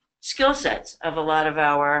fit skill sets of a lot of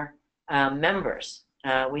our members.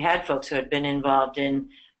 We had folks who had been involved in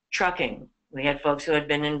trucking. We had folks who had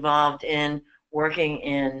been involved in working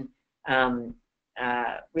in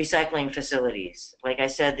recycling facilities. Like I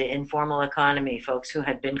said, the informal economy, folks who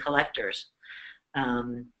had been collectors.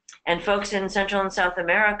 And folks in Central and South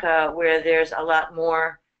America, where there's a lot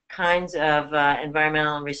more kinds of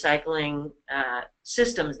environmental and recycling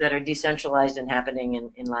systems that are decentralized and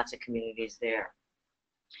happening in lots of communities there.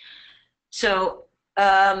 So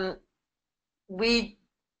we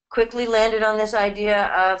quickly landed on this idea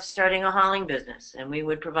of starting a hauling business, and we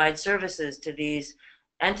would provide services to these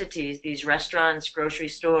entities, these restaurants, grocery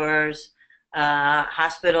stores,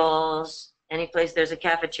 hospitals, any place there's a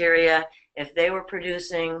cafeteria. If they were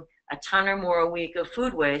producing a ton or more a week of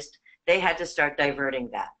food waste, they had to start diverting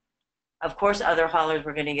that. Of course, other haulers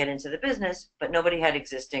were going to get into the business, but nobody had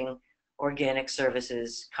existing organic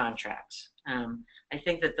services contracts. I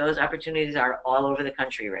think that those opportunities are all over the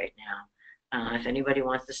country right now. If anybody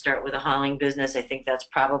wants to start with a hauling business, I think that's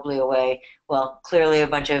probably a way. Well, clearly a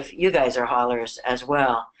bunch of you guys are haulers as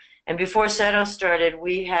well. And before SETO started,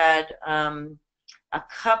 we had a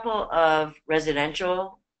couple of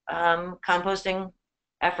residential composting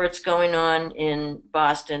efforts going on in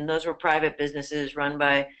Boston. Those were private businesses run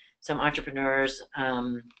by some entrepreneurs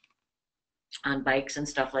on bikes and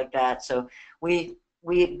stuff like that. So we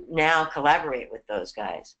now collaborate with those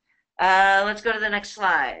guys. Let's go to the next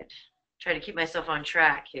slide. Try to keep myself on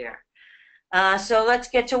track here. So let's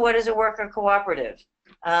get to what is a worker cooperative.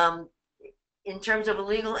 In terms of a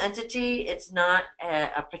legal entity, it's not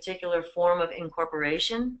a particular form of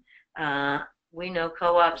incorporation. We know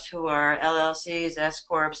co-ops who are LLCs,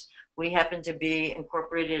 S-corps. We happen to be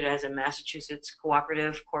incorporated as a Massachusetts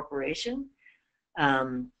cooperative corporation.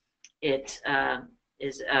 It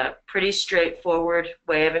is a pretty straightforward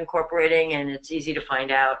way of incorporating, and it's easy to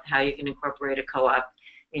find out how you can incorporate a co-op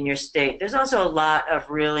in your state. There's also a lot of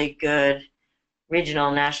really good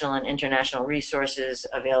regional, national, and international resources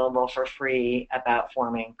available for free about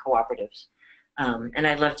forming cooperatives. And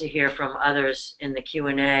I'd love to hear from others in the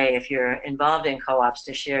Q&A if you're involved in co-ops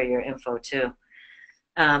to share your info too.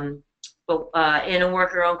 But in a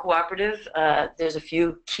worker-owned cooperative, there's a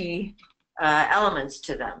few key elements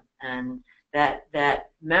to them, and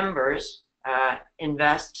that members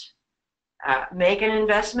invest make an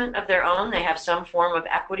investment of their own. They have some form of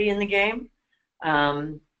equity in the game,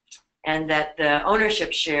 and that the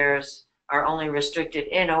ownership shares are only restricted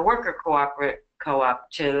in a worker co-op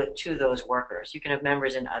to those workers. You can have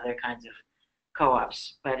members in other kinds of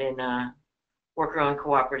co-ops, but in a worker-owned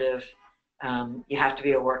cooperative, you have to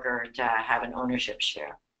be a worker to have an ownership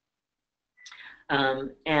share.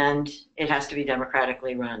 And it has to be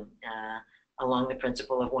democratically run along the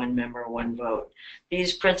principle of one member, one vote.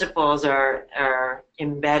 These principles are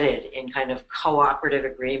embedded in kind of cooperative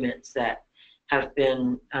agreements that have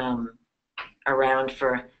been around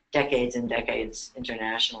for decades and decades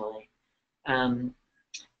internationally. And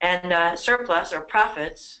surplus or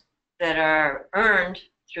profits that are earned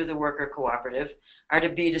through the worker cooperative are to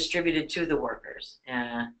be distributed to the workers.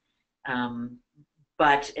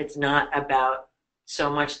 But it's not about so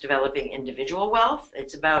much developing individual wealth.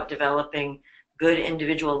 It's about developing good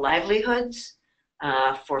individual livelihoods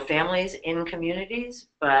for families in communities,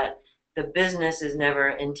 but the business is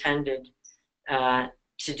never intended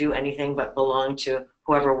to do anything but belong to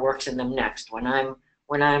whoever works in them next. When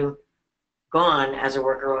I'm gone as a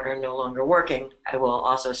worker owner, no longer working, I will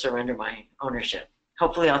also surrender my ownership.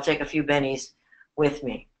 Hopefully I'll take a few bennies with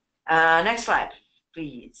me. Next slide,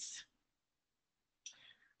 please.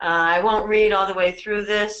 I won't read all the way through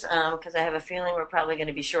this because I have a feeling we're probably going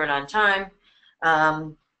to be short on time.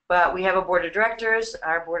 But we have a board of directors.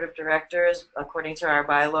 Our board of directors, according to our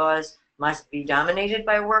bylaws, must be dominated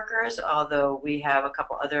by workers, although we have a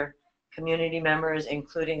couple other community members,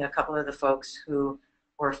 including a couple of the folks who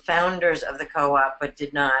were founders of the co-op but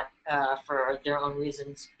did not, for their own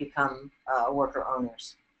reasons, become worker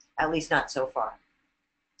owners, at least not so far.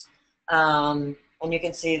 And you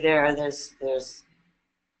can see there's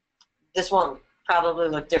this won't probably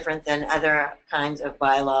look different than other kinds of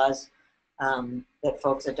bylaws that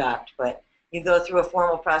folks adopt, but you go through a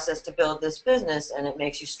formal process to build this business, and it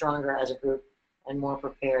makes you stronger as a group and more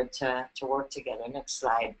prepared to work together. Next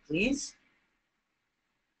slide, please.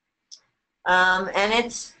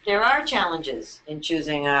 And there are challenges in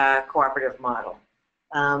choosing a cooperative model,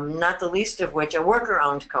 not the least of which a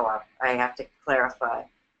worker-owned co-op, I have to clarify.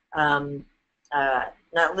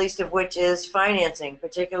 Not least of which is financing,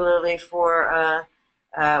 particularly for,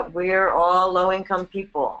 we're all low-income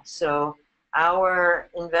people. So our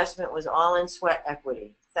investment was all in sweat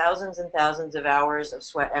equity, thousands and thousands of hours of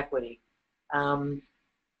sweat equity.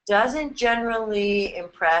 Doesn't generally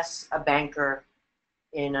impress a banker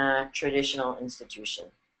in a traditional institution,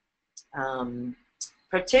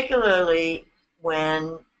 particularly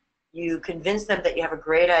when you convince them that you have a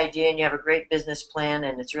great idea and you have a great business plan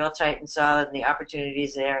and it's real tight and solid and the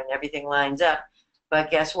opportunity's there and everything lines up. But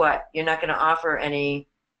guess what? You're not going to offer any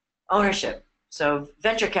ownership. So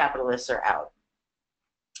venture capitalists are out.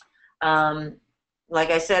 Like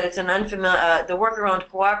I said, it's an unfamiliar, the worker-owned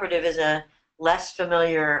cooperative is a less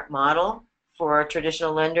familiar model for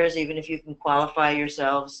traditional lenders, even if you can qualify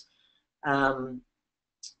yourselves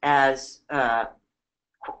as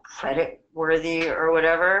credit worthy or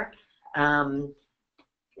whatever.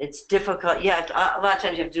 It's difficult. Yeah, a lot of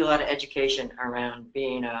times you have to do a lot of education around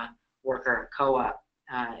being a worker co-op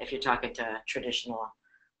if you're talking to traditional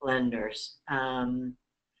lenders. And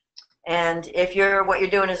if what you're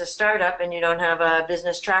doing is a startup and you don't have a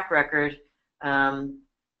business track record,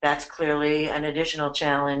 that's clearly an additional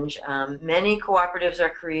challenge. Many cooperatives are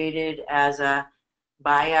created as a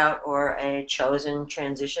buyout or a chosen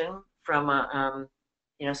transition from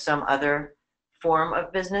some other form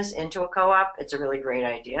of business into a co-op. It's a really great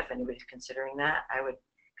idea. If anybody's considering that, I would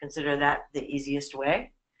consider that the easiest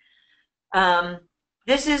way.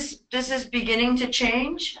 This is beginning to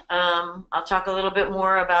change. I'll talk a little bit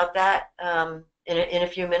more about that in a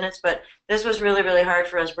few minutes, but this was really, really hard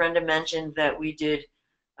for us. Brenda mentioned that we did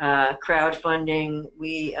crowdfunding.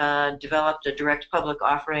 We developed a direct public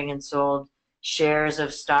offering and sold shares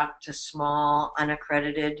of stock to small,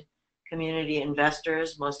 unaccredited community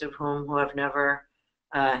investors, most of whom have never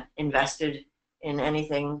invested in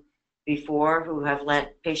anything before, who have lent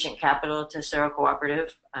patient capital to Sarah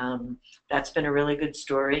Cooperative. That's been a really good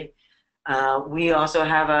story. We also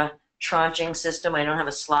have a tranching system. I don't have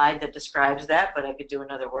a slide that describes that, but I could do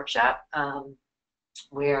another workshop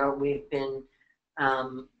where we've been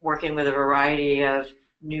working with a variety of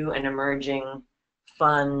new and emerging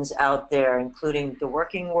funds out there, including the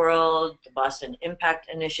Working World, the Boston Impact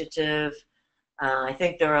Initiative. I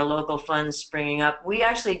think there are local funds springing up. We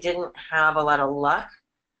actually didn't have a lot of luck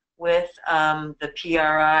with the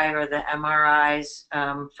PRI or the MRIs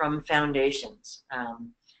from foundations.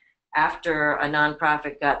 After a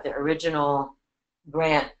nonprofit got the original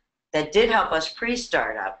grant that did help us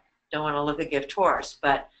pre-startup, don't want to look a gift horse,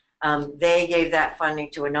 but They gave that funding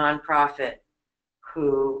to a nonprofit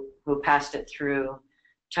who passed it through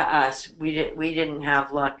to us. We didn't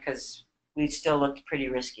have luck because we still looked pretty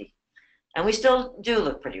risky, and we still do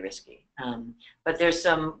look pretty risky. But there's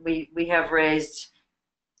some we have raised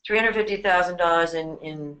 $350,000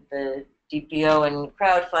 in the DPO and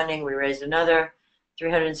crowdfunding. We raised another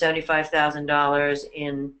 $375,000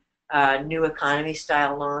 in new economy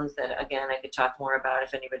style loans that, again, I could talk more about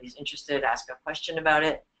if anybody's interested, ask a question about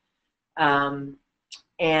it.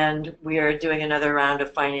 And we are doing another round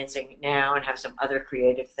of financing now and have some other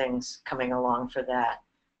creative things coming along for that.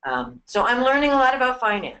 So I'm learning a lot about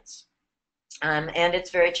finance. And it's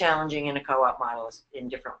very challenging in a co-op model in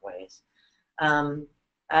different ways.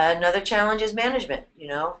 Another challenge is management. You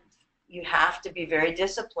know, you have to be very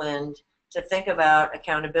disciplined to think about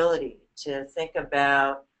accountability, to think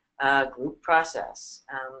about group process.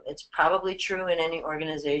 It's probably true in any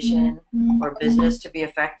organization or business to be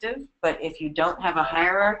effective, but if you don't have a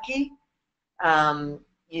hierarchy,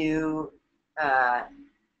 you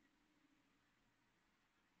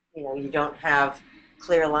don't have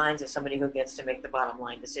clear lines of somebody who gets to make the bottom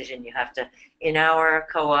line decision. You have to, in our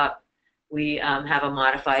co-op, we have a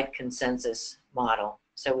modified consensus model,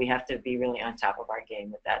 so we have to be really on top of our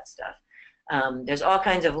game with that stuff. There's all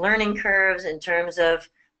kinds of learning curves in terms of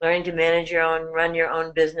learning to manage your own, run your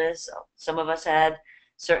own business. Some of us had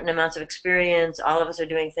certain amounts of experience. All of us are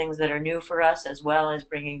doing things that are new for us, as well as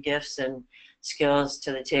bringing gifts and skills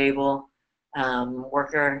to the table.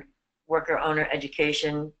 Worker owner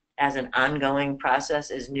education as an ongoing process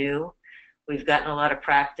is new. We've gotten a lot of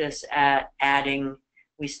practice at adding.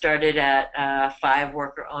 We started at 5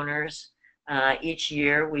 worker owners. Each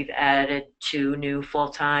year we've added 2 new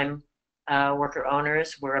full-time worker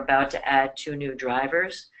owners. We're about to add 2 new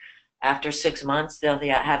drivers. After 6 months, they'll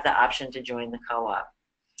have the option to join the co-op.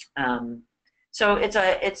 So it's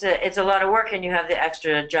a lot of work, and you have the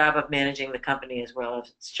extra job of managing the company as well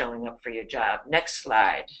as showing up for your job. Next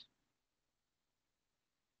slide.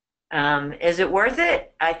 Is it worth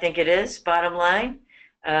it? I think it is, bottom line.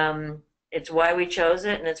 It's why we chose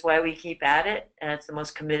it, and it's why we keep at it, and it's the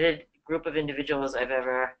most committed group of individuals I've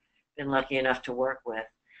ever been lucky enough to work with.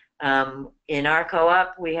 In our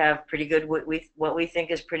co-op, we have pretty good, what we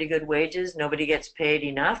think is pretty good wages. Nobody gets paid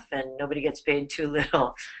enough, and nobody gets paid too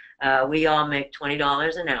little. We all make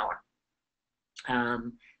 $20 an hour.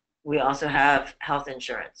 We also have health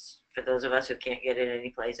insurance for those of us who can't get it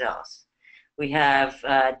anyplace else. We have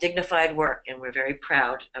dignified work, and we're very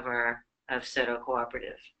proud of Seto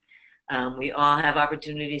Cooperative. We all have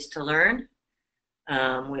opportunities to learn.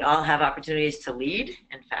 We all have opportunities to lead.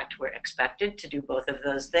 In fact, we're expected to do both of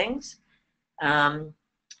those things.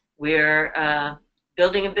 We're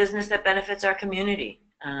building a business that benefits our community,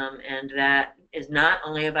 and that is not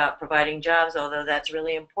only about providing jobs, although that's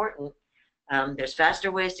really important. There's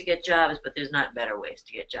faster ways to get jobs, but there's not better ways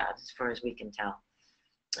to get jobs as far as we can tell.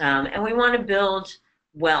 And we want to build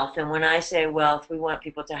wealth, and when I say wealth, we want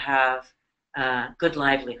people to have good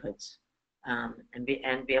livelihoods. And be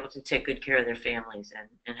able to take good care of their families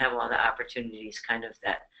and have all the opportunities kind of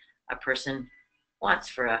that a person wants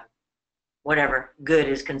for whatever good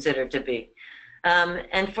is considered to be.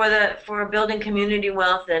 And for building community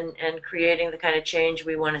wealth and creating the kind of change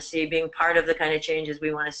we want to see, being part of the kind of changes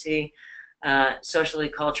we want to see socially,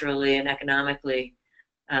 culturally, and economically,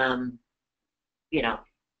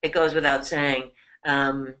 it goes without saying,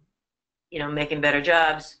 making better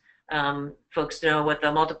jobs. Folks know what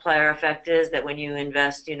the multiplier effect is, that when you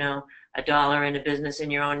invest, $1 in a business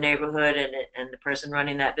in your own neighborhood, and the person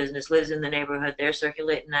running that business lives in the neighborhood, they're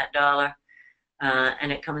circulating that dollar,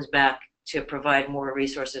 and it comes back to provide more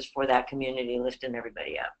resources for that community, lifting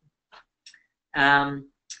everybody up. I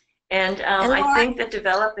think that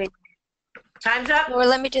developing, time's up. Laura,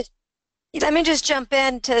 let me just jump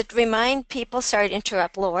in to remind people, sorry to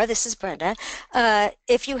interrupt, Laura, this is Brenda.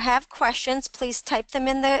 If you have questions, please type them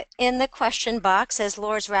in the question box. As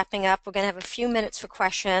Laura's wrapping up, we're going to have a few minutes for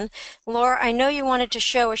question. Laura, I know you wanted to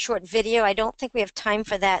show a short video. I don't think we have time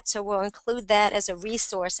for that, so we'll include that as a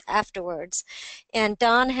resource afterwards. And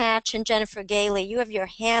Don Hatch and Jennifer Gailey, you have your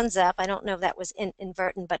hands up. I don't know if that was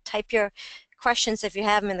inadvertent, but type your questions if you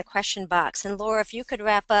have them in the question box. And Laura, if you could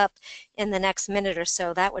wrap up in the next minute or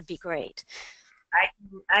so, that would be great.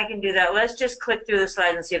 I can do that. Let's just click through the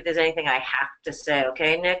slides and see if there's anything I have to say.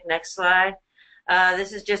 Okay, Nick, next slide.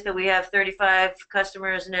 This is just that we have 35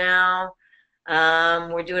 customers now.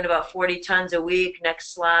 We're doing about 40 tons a week.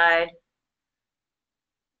 Next slide.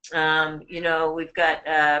 We've got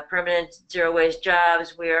permanent zero waste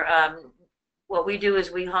jobs. What we do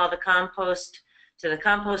is we haul the compost to the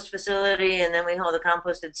compost facility, and then we haul the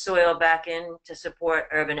composted soil back in to support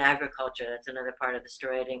urban agriculture. That's another part of the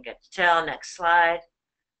story I didn't get to tell. Next slide.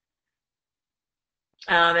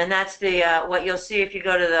 And that's the what you'll see if you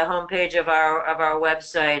go to the homepage of our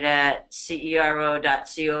website at cero.coop.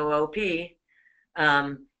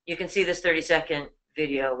 You can see this 30-second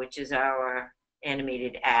video, which is our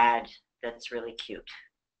animated ad that's really cute.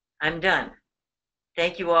 I'm done.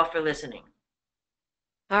 Thank you all for listening.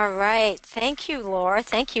 All right. Thank you, Laura.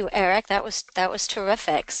 Thank you, Eric. That was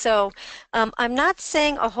terrific. So I'm not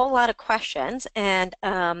seeing a whole lot of questions, and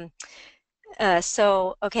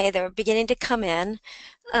so okay, they're beginning to come in.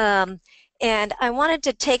 And I wanted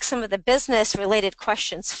to take some of the business-related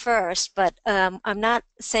questions first, but I'm not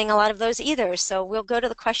seeing a lot of those either. So we'll go to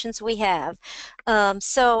the questions we have.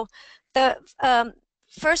 So the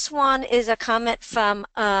first one is a comment from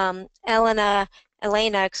Elena,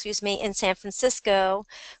 in San Francisco.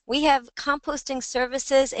 We have composting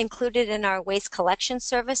services included in our waste collection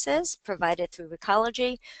services provided through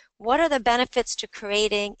Recology. What are the benefits to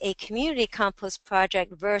creating a community compost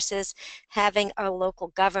project versus having our local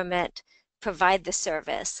government provide the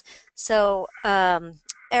service? So,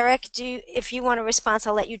 Eric, if you want to respond,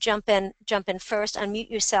 I'll let you jump in first.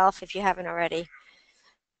 Unmute yourself if you haven't already.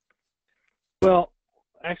 Well,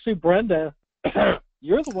 actually, Brenda,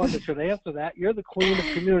 you're the one that should answer that. You're the queen of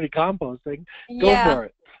community composting. Go for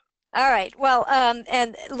it. All right. Well,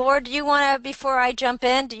 and Laura, do you want to, before I jump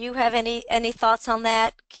in, do you have any thoughts on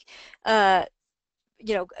that?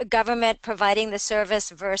 You know, government providing the service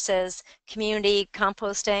versus community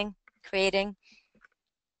composting, creating?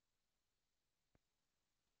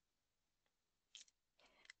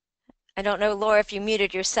 I don't know, Laura, if you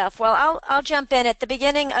muted yourself. Well, I'll jump in. At the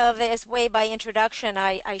beginning of this, way by introduction,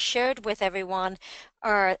 I shared with everyone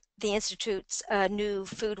the Institute's new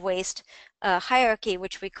food waste hierarchy,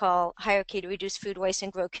 which we call Hierarchy to Reduce Food Waste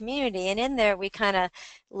and Grow Community. And in there, we kind of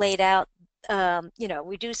laid out, you know,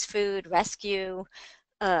 reduce food, rescue,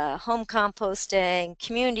 home composting,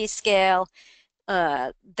 community scale,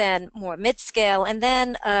 then more mid-scale, and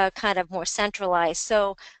then kind of more centralized.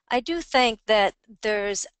 So I do think that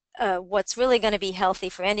there's what's really going to be healthy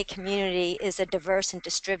for any community is a diverse and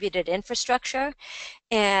distributed infrastructure.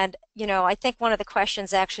 And, you know, I think one of the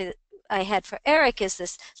questions actually that I had for Eric is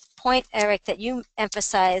this point, Eric, that you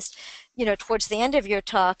emphasized, you know, towards the end of your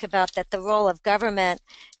talk about that the role of government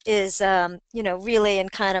is, you know, really in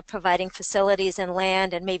kind of providing facilities and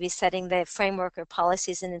land and maybe setting the framework or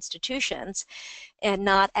policies and institutions and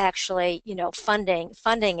not actually, you know, funding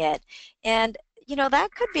it. And you know,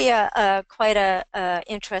 that could be quite a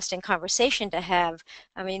interesting conversation to have.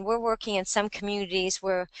 I mean, we're working in some communities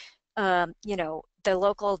where, you know, the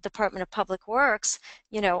local Department of Public Works,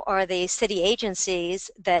 you know, are the city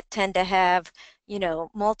agencies that tend to have, you know,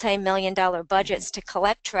 multi-million-dollar budgets to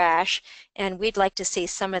collect trash, and we'd like to see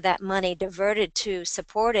some of that money diverted to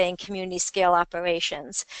supporting community scale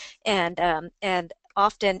operations. And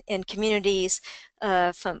often in communities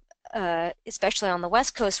especially on the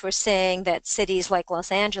West Coast, we're seeing that cities like Los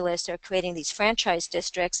Angeles are creating these franchise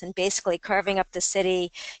districts and basically carving up the city,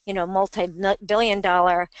 you know,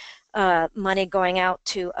 multi-billion-dollar money going out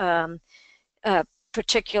to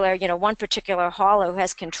particular, you know, one particular hauler who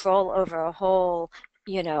has control over a whole,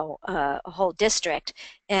 you know, a whole district,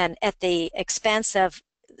 and at the expense of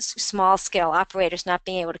small-scale operators not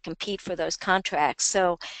being able to compete for those contracts.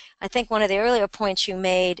 So I think one of the earlier points you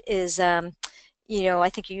made is, you know, I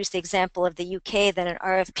think you used the example of the UK that an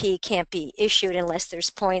RFP can't be issued unless there's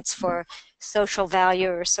points for social value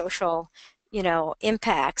or social, you know,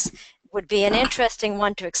 impacts. Would be an interesting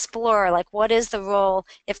one to explore, like what is the role,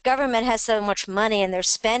 if government has so much money and they're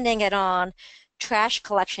spending it on trash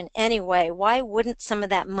collection anyway, why wouldn't some of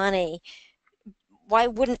that money, why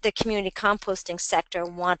wouldn't the community composting sector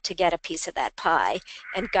want to get a piece of that pie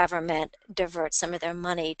and government divert some of their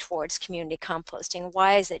money towards community composting?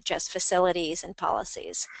 Why is it just facilities and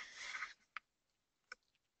policies?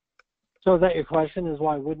 So is that your question, is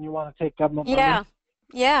why wouldn't you want to take government money?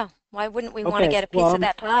 Yeah. Why wouldn't we want to get a piece of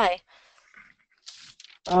that pie?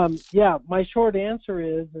 Yeah, my short answer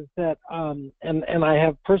is that, and I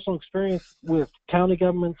have personal experience with county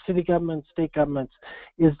governments, city governments, state governments,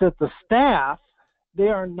 is that the staff, they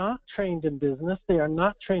are not trained in business, they are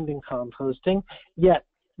not trained in composting, yet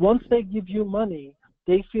once they give you money,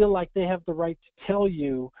 they feel like they have the right to tell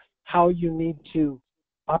you how you need to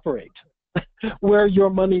operate, where your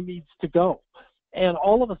money needs to go. And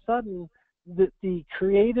all of a sudden, the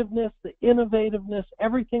creativeness, the innovativeness,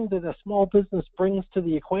 everything that a small business brings to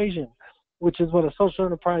the equation, which is what a social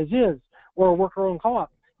enterprise is, or a worker-owned co-op,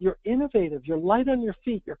 you're innovative, you're light on your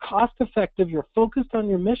feet, you're cost-effective, you're focused on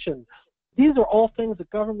your mission. These are all things the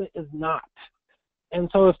government is not. And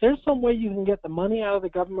so if there's some way you can get the money out of the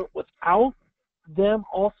government without them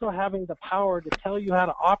also having the power to tell you how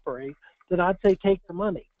to operate, then I'd say take the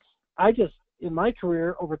money. In my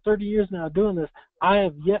career, over 30 years now doing this, I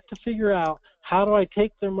have yet to figure out how do I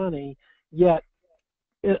take their money, yet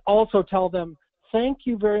also tell them, thank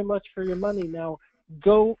you very much for your money. Now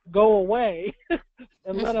go away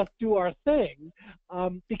and let us do our thing.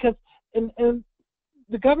 Because and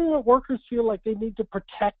the government workers feel like they need to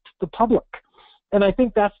protect the public. And I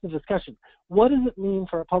think that's the discussion. What does it mean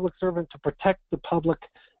for a public servant to protect the public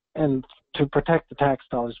and to protect the tax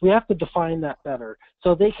dollars? We have to define that better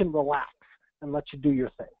so they can relax and let you do your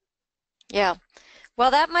thing. Yeah.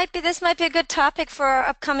 Well, this might be a good topic for our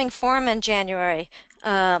upcoming forum in January,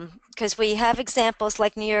 because we have examples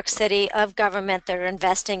like New York City of government that are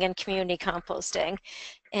investing in community composting.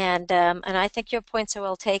 And I think your points are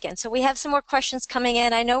well taken. So we have some more questions coming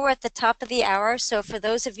in. I know we're at the top of the hour, so for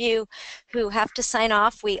those of you who have to sign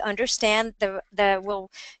off, we understand we'll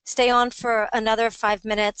stay on for another 5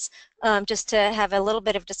 minutes just to have a little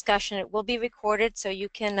bit of discussion. It will be recorded, so you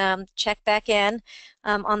can check back in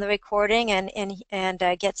on the recording and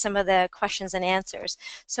get some of the questions and answers.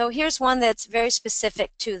 So here's one that's very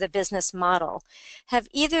specific to the business model. Have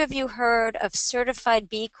either of you heard of certified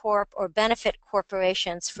B Corp or benefit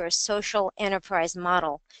corporations for a social enterprise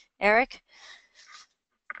model? Eric?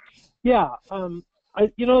 Yeah,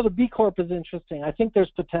 the B Corp is interesting. I think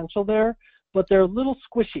there's potential there, but they're a little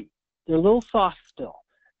squishy. They're a little soft still.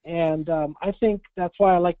 And I think that's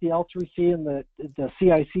why I like the L3C and the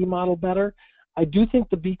CIC model better. I do think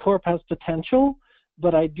the B Corp has potential,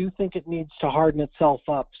 but I do think it needs to harden itself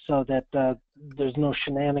up so that there's no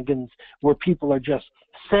shenanigans where people are just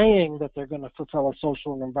saying that they're going to fulfill a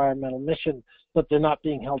social and environmental mission, but they're not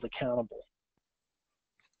being held accountable.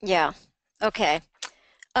 Yeah. Okay.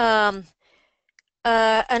 Another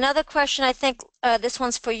question, I think this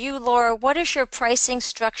one's for you, Laura. What is your pricing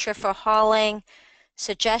structure for hauling?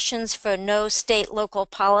 Suggestions for no state local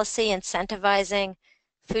policy incentivizing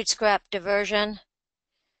food scrap diversion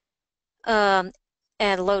and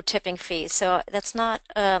low tipping fees? So that's not.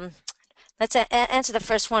 Let's answer the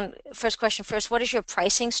first question first. What is your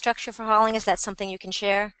pricing structure for hauling? Is that something you can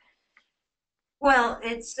share? Well,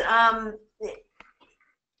 it's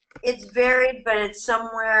varied, but it's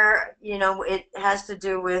somewhere, it has to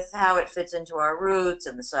do with how it fits into our routes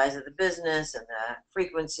and the size of the business and the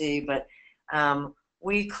frequency. But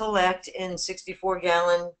we collect in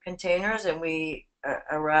 64-gallon containers, and we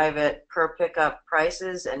arrive at per pickup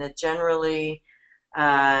prices, and it generally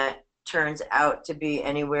turns out to be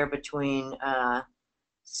anywhere between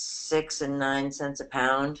 6 and 9 cents a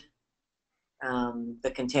pound.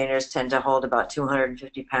 The containers tend to hold about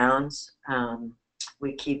 250 pounds.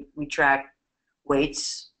 We track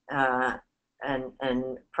weights and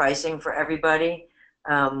pricing for everybody.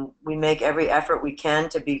 We make every effort we can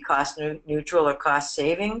to be cost neutral or cost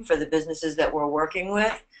saving for the businesses that we're working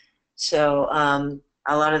with. So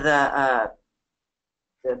a lot of the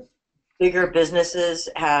bigger businesses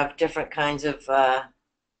have different kinds of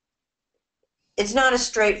it's not a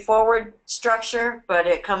straightforward structure, but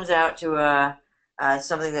it comes out to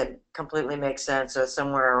something that completely makes sense. So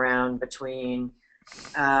somewhere around between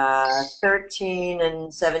 $13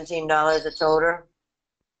 and $17 a total.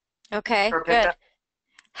 Okay, good.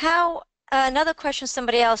 How another question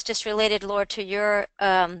somebody else just related, Laura, to your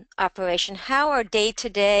operation. How are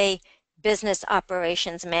day-to-day business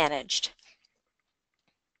operations managed?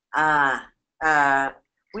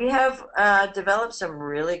 We have developed some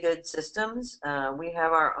really good systems. We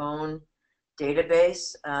have our own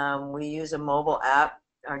database. We use a mobile app.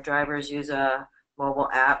 Our drivers use a mobile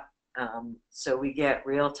app, so we get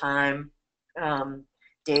real-time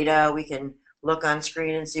data. We can look on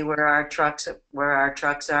screen and see where our trucks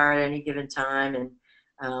are at any given time, and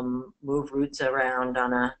move routes around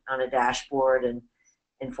on a dashboard and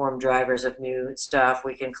inform drivers of new stuff.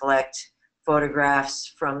 We can collect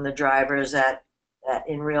photographs from the drivers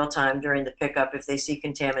in real time during the pickup if they see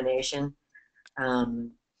contamination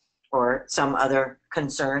or some other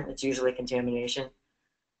concern. It's usually contamination.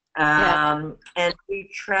 And we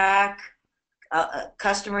track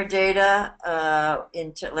customer data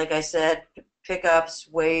into, like I said, pickups,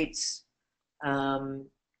 weights, a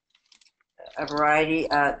variety.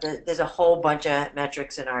 There's a whole bunch of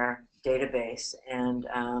metrics in our database, and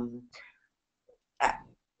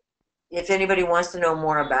if anybody wants to know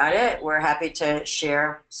more about it, we're happy to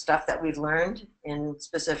share stuff that we've learned in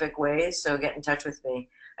specific ways, so get in touch with me.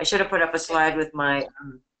 I should have put up a slide with my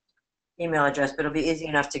email address, but it'll be easy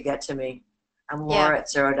enough to get to me. I'm Laura at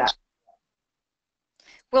Zero.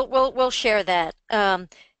 We'll share that.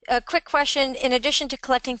 A quick question, in addition to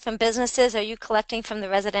collecting from businesses, are you collecting from the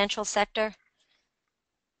residential sector?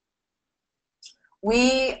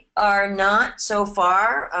 We are not so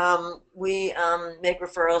far. We make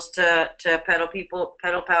referrals to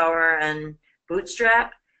Pedal Power and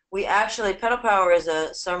Bootstrap. We actually, Pedal Power is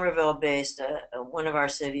a Somerville-based, one of our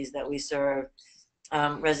cities that we serve,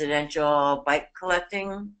 residential bike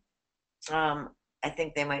collecting. I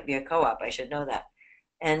think they might be a co-op. I should know that.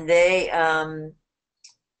 And they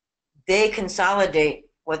consolidate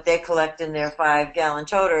what they collect in their 5-gallon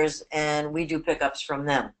toters, and we do pickups from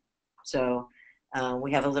them. So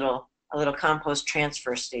we have a little compost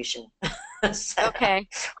transfer station. Okay.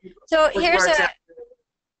 So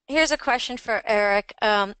here's a question for Eric.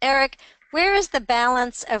 Eric, where is the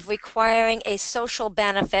balance of requiring a social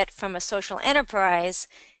benefit from a social enterprise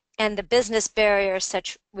and the business barrier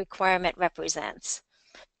such requirement represents?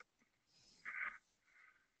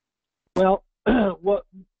 Well,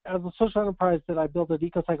 as a social enterprise that I built at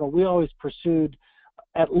EcoCycle, we always pursued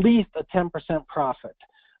at least a 10% profit.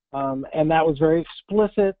 And that was very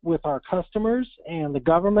explicit with our customers and the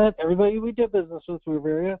government. Everybody we did business with, we were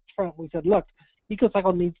very upfront. We said, look,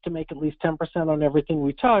 EcoCycle needs to make at least 10% on everything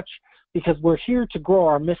we touch because we're here to grow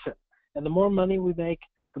our mission. And the more money we make,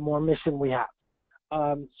 the more mission we have.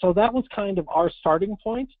 So that was kind of our starting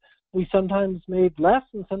point. We sometimes made less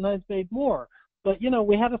and sometimes made more. But, you know,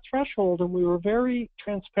 we had a threshold and we were very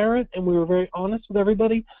transparent and we were very honest with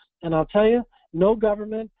everybody. And I'll tell you, no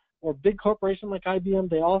government or big corporation like IBM,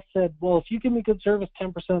 they all said, well, if you give me good service,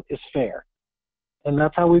 10% is fair. And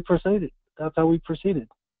that's how we proceeded.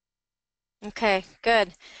 Okay,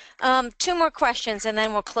 good. 2 more questions and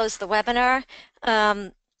then we'll close the webinar.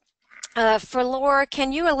 For Laura,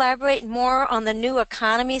 can you elaborate more on the new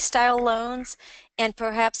economy style loans and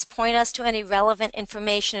perhaps point us to any relevant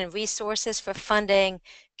information and resources for funding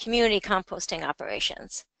community composting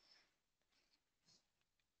operations?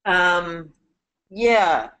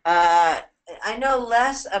 Yeah, I know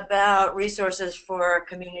less about resources for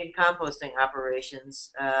community composting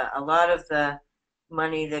operations. A lot of the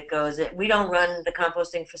money that goes in, we don't run the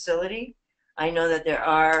composting facility. I know that there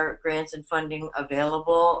are grants and funding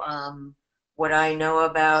available. What I know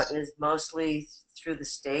about is mostly through the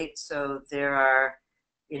state. So there are,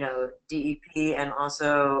 you know, DEP and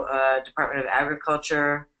also Department of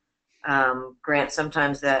Agriculture grants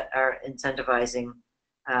sometimes that are incentivizing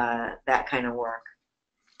that kind of work.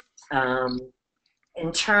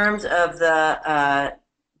 In terms of the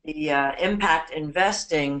impact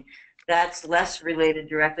investing, that's less related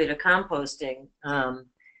directly to composting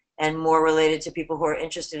and more related to people who are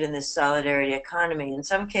interested in this solidarity economy. In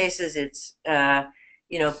some cases, it's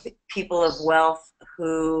you know, people of wealth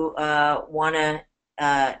who want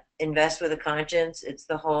to invest with a conscience. It's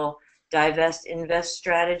the whole divest invest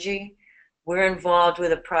strategy. We're involved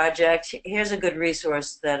with a project. Here's a good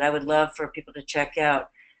resource that I would love for people to check out.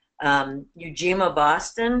 Ujima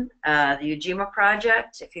Boston, the Ujima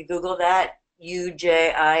Project. If you Google that,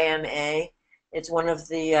 UJIMA, it's one of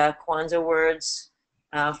the Kwanzaa words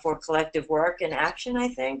for collective work and action, I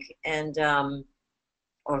think, and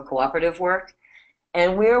or cooperative work.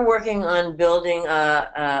 And we're working on building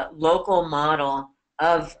a local model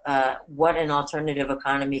of what an alternative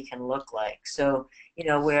economy can look like. So, you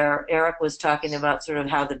know, where Eric was talking about sort of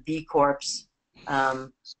how the B Corps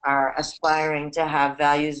are aspiring to have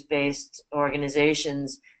values-based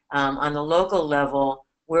organizations on the local level,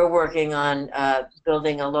 we're working on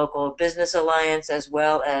building a local business alliance as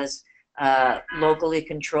well as locally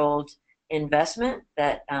controlled investment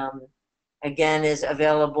that, again, is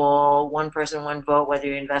available, one person, one vote, whether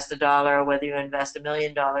you invest $1 or whether you invest $1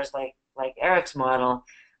 million like Eric's model.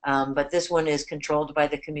 But this one is controlled by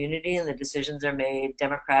the community and the decisions are made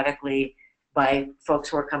democratically by folks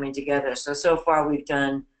who are coming together. So far we've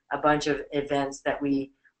done a bunch of events that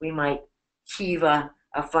we might heave a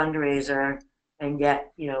fundraiser and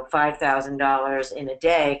get, you know, $5,000 in a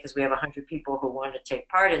day because we have 100 people who want to take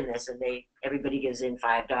part in this, and everybody gives in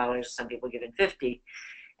 $5, some people give in 50.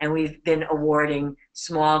 And we've been awarding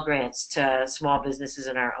small grants to small businesses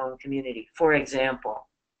in our own community, for example.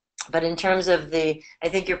 But in terms of I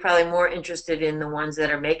think you're probably more interested in the ones that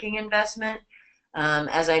are making investment.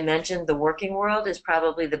 As I mentioned, the working world is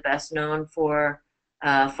probably the best known for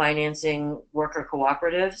financing worker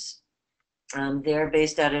cooperatives. They're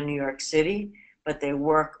based out of New York City, but they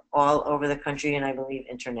work all over the country and I believe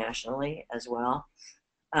internationally as well.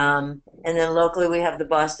 And then locally we have the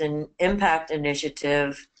Boston Impact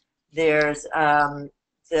Initiative. There's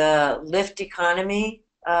the Lift Economy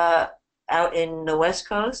out in the West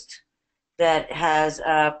Coast that has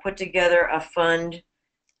put together a fund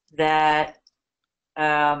that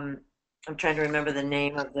I'm trying to remember the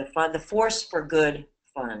name of the fund, the Force for Good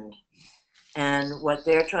Fund. And what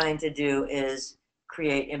they're trying to do is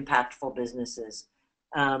create impactful businesses.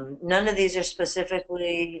 None of these are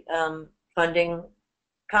specifically funding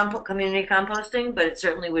community composting, but it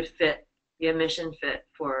certainly would fit, be a mission fit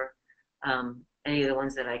for any of the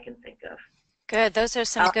ones that I can think of. Good. Those are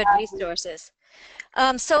some I'll good resources.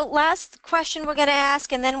 So last question we're going to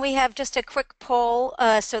ask, and then we have just a quick poll.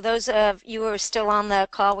 So those of you who are still on the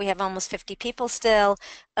call, we have almost 50 people still.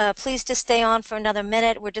 Please just stay on for another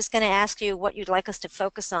minute. We're just going to ask you what you'd like us to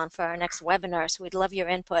focus on for our next webinar, so we'd love your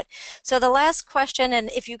input. So the last question, and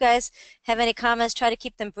if you guys have any comments, try to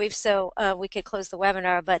keep them brief so we could close the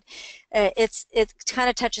webinar, but it kind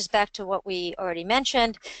of touches back to what we already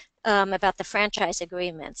mentioned about the franchise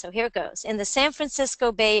agreement. So here it goes. In the San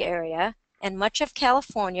Francisco Bay Area, and much of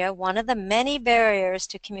California, one of the many barriers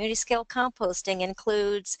to community-scale composting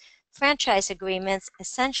includes franchise agreements,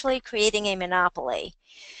 essentially creating a monopoly.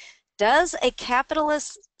 Does a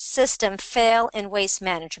capitalist system fail in waste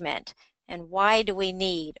management? And why do we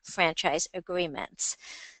need franchise agreements?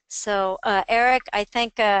 So, Eric, I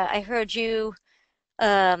think I heard you.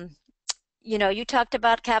 You talked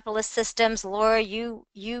about capitalist systems. Laura, you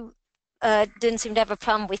didn't seem to have a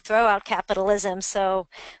problem. We throw out capitalism. So,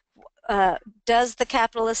 does the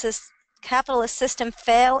capitalist system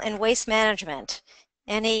fail in waste management?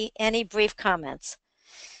 Any brief comments?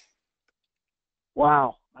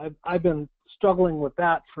 Wow, I've been struggling with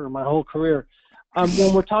that for my whole career.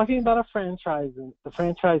 When we're talking about a franchise, the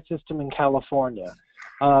franchise system in California,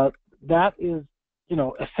 that is,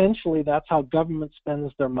 essentially that's how government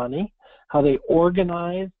spends their money, how they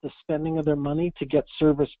organize the spending of their money to get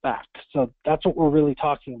service back. So that's what we're really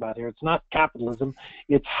talking about here. It's not capitalism.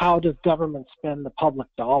 It's how does government spend the public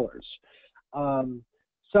dollars.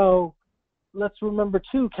 So let's remember,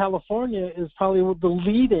 too, California is probably the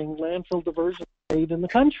leading landfill diversion state in the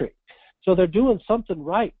country. So they're doing something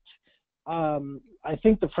right. I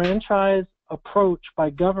think the franchise approach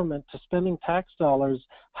by government to spending tax dollars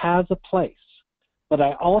has a place. But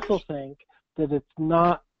I also think that it's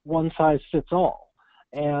not one size fits all.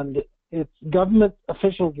 And it's government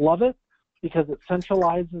officials love it because it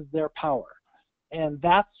centralizes their power. And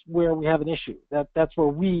that's where we have an issue. That's where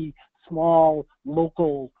we, small,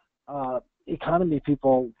 local economy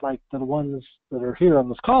people like the ones that are here on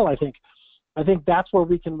this call, I think that's where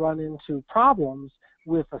we can run into problems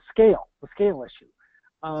with the scale issue.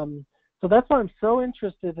 So that's why I'm so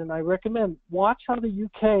interested, and I recommend watch how the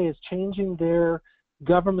UK is changing their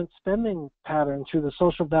government spending pattern through the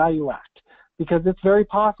Social Value Act, because it's very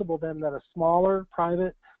possible then that a smaller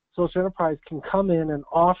private social enterprise can come in and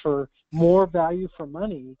offer more value for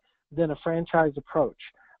money than a franchise approach.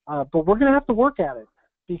 But we're going to have to work at it,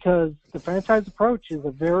 because the franchise approach is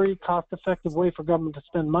a very cost-effective way for government to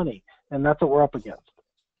spend money, and that's what we're up against.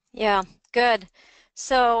 Yeah, good.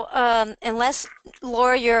 So unless,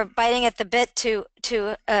 Laura, you're biting at the bit to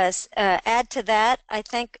add to that, I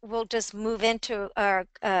think we'll just move into our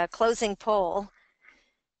closing poll.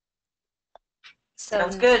 So,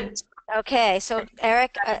 sounds good. Okay, so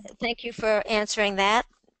Eric, thank you for answering that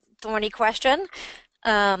thorny question.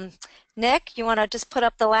 Nick, you want to just put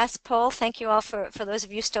up the last poll? Thank you all for those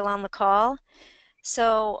of you still on the call.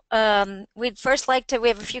 So we'd first like to, we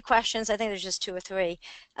have a few questions. I think there's just 2 or 3.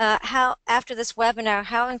 After this webinar,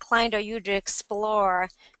 how inclined are you to explore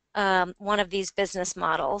one of these business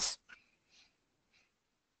models?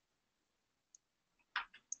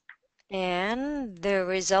 And the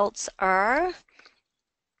results are,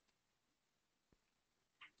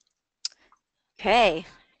 okay,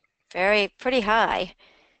 pretty high.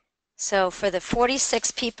 So for the 46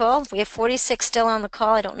 people, we have 46 still on the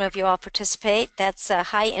call. I don't know if you all participate. That's a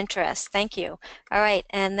high interest. Thank you. All right,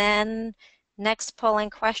 and then next polling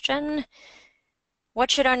question. What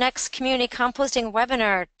should our next community composting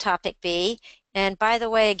webinar topic be? And by the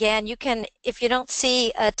way, again, you can, if you don't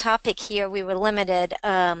see a topic here, we were limited.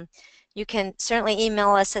 You can certainly email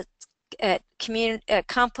us at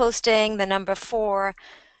composting, the number 4,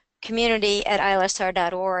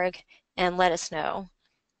 community@ilsr.org, and let us know.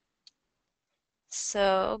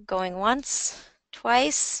 So going once,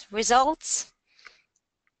 twice, results.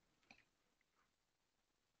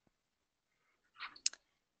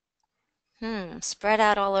 Spread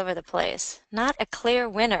out all over the place. Not a clear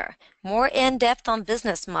winner. More in-depth on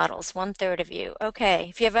business models, 1/3 of you. Okay,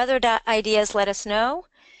 if you have other ideas, let us know.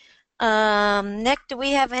 Nick, do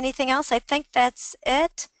we have anything else? I think that's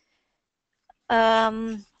it.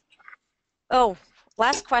 Oh,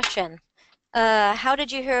 last question. How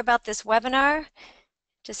did you hear about this webinar?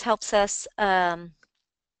 Just helps us know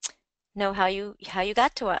how you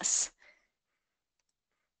got to us.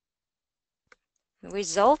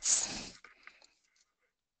 Results.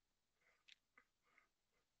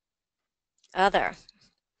 Other.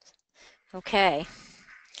 Okay.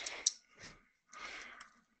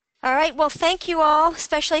 All right, well, thank you all.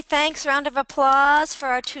 Especially thanks, round of applause for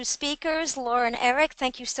our two speakers, Laura and Eric.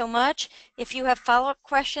 Thank you so much. If you have follow-up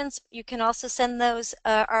questions, you can also send those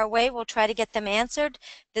our way. We'll try to get them answered.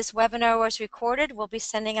 This webinar was recorded. We'll be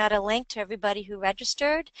sending out a link to everybody who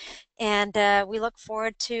registered. And we look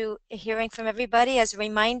forward to hearing from everybody. As a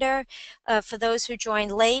reminder, for those who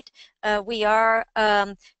joined late, we are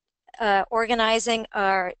organizing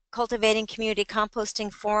our Cultivating Community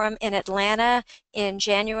Composting Forum in Atlanta in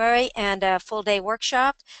January and a full-day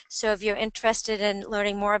workshop. So if you're interested in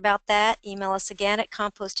learning more about that, email us again at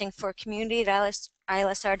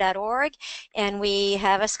compostingforcommunity@ilsr.org. And we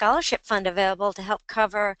have a scholarship fund available to help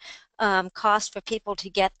cover costs for people to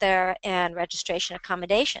get there and registration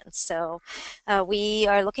accommodations. So we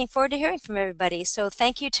are looking forward to hearing from everybody. So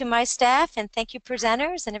thank you to my staff and thank you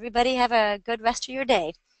presenters, and everybody have a good rest of your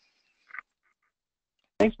day.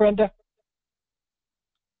 Thanks, Brenda.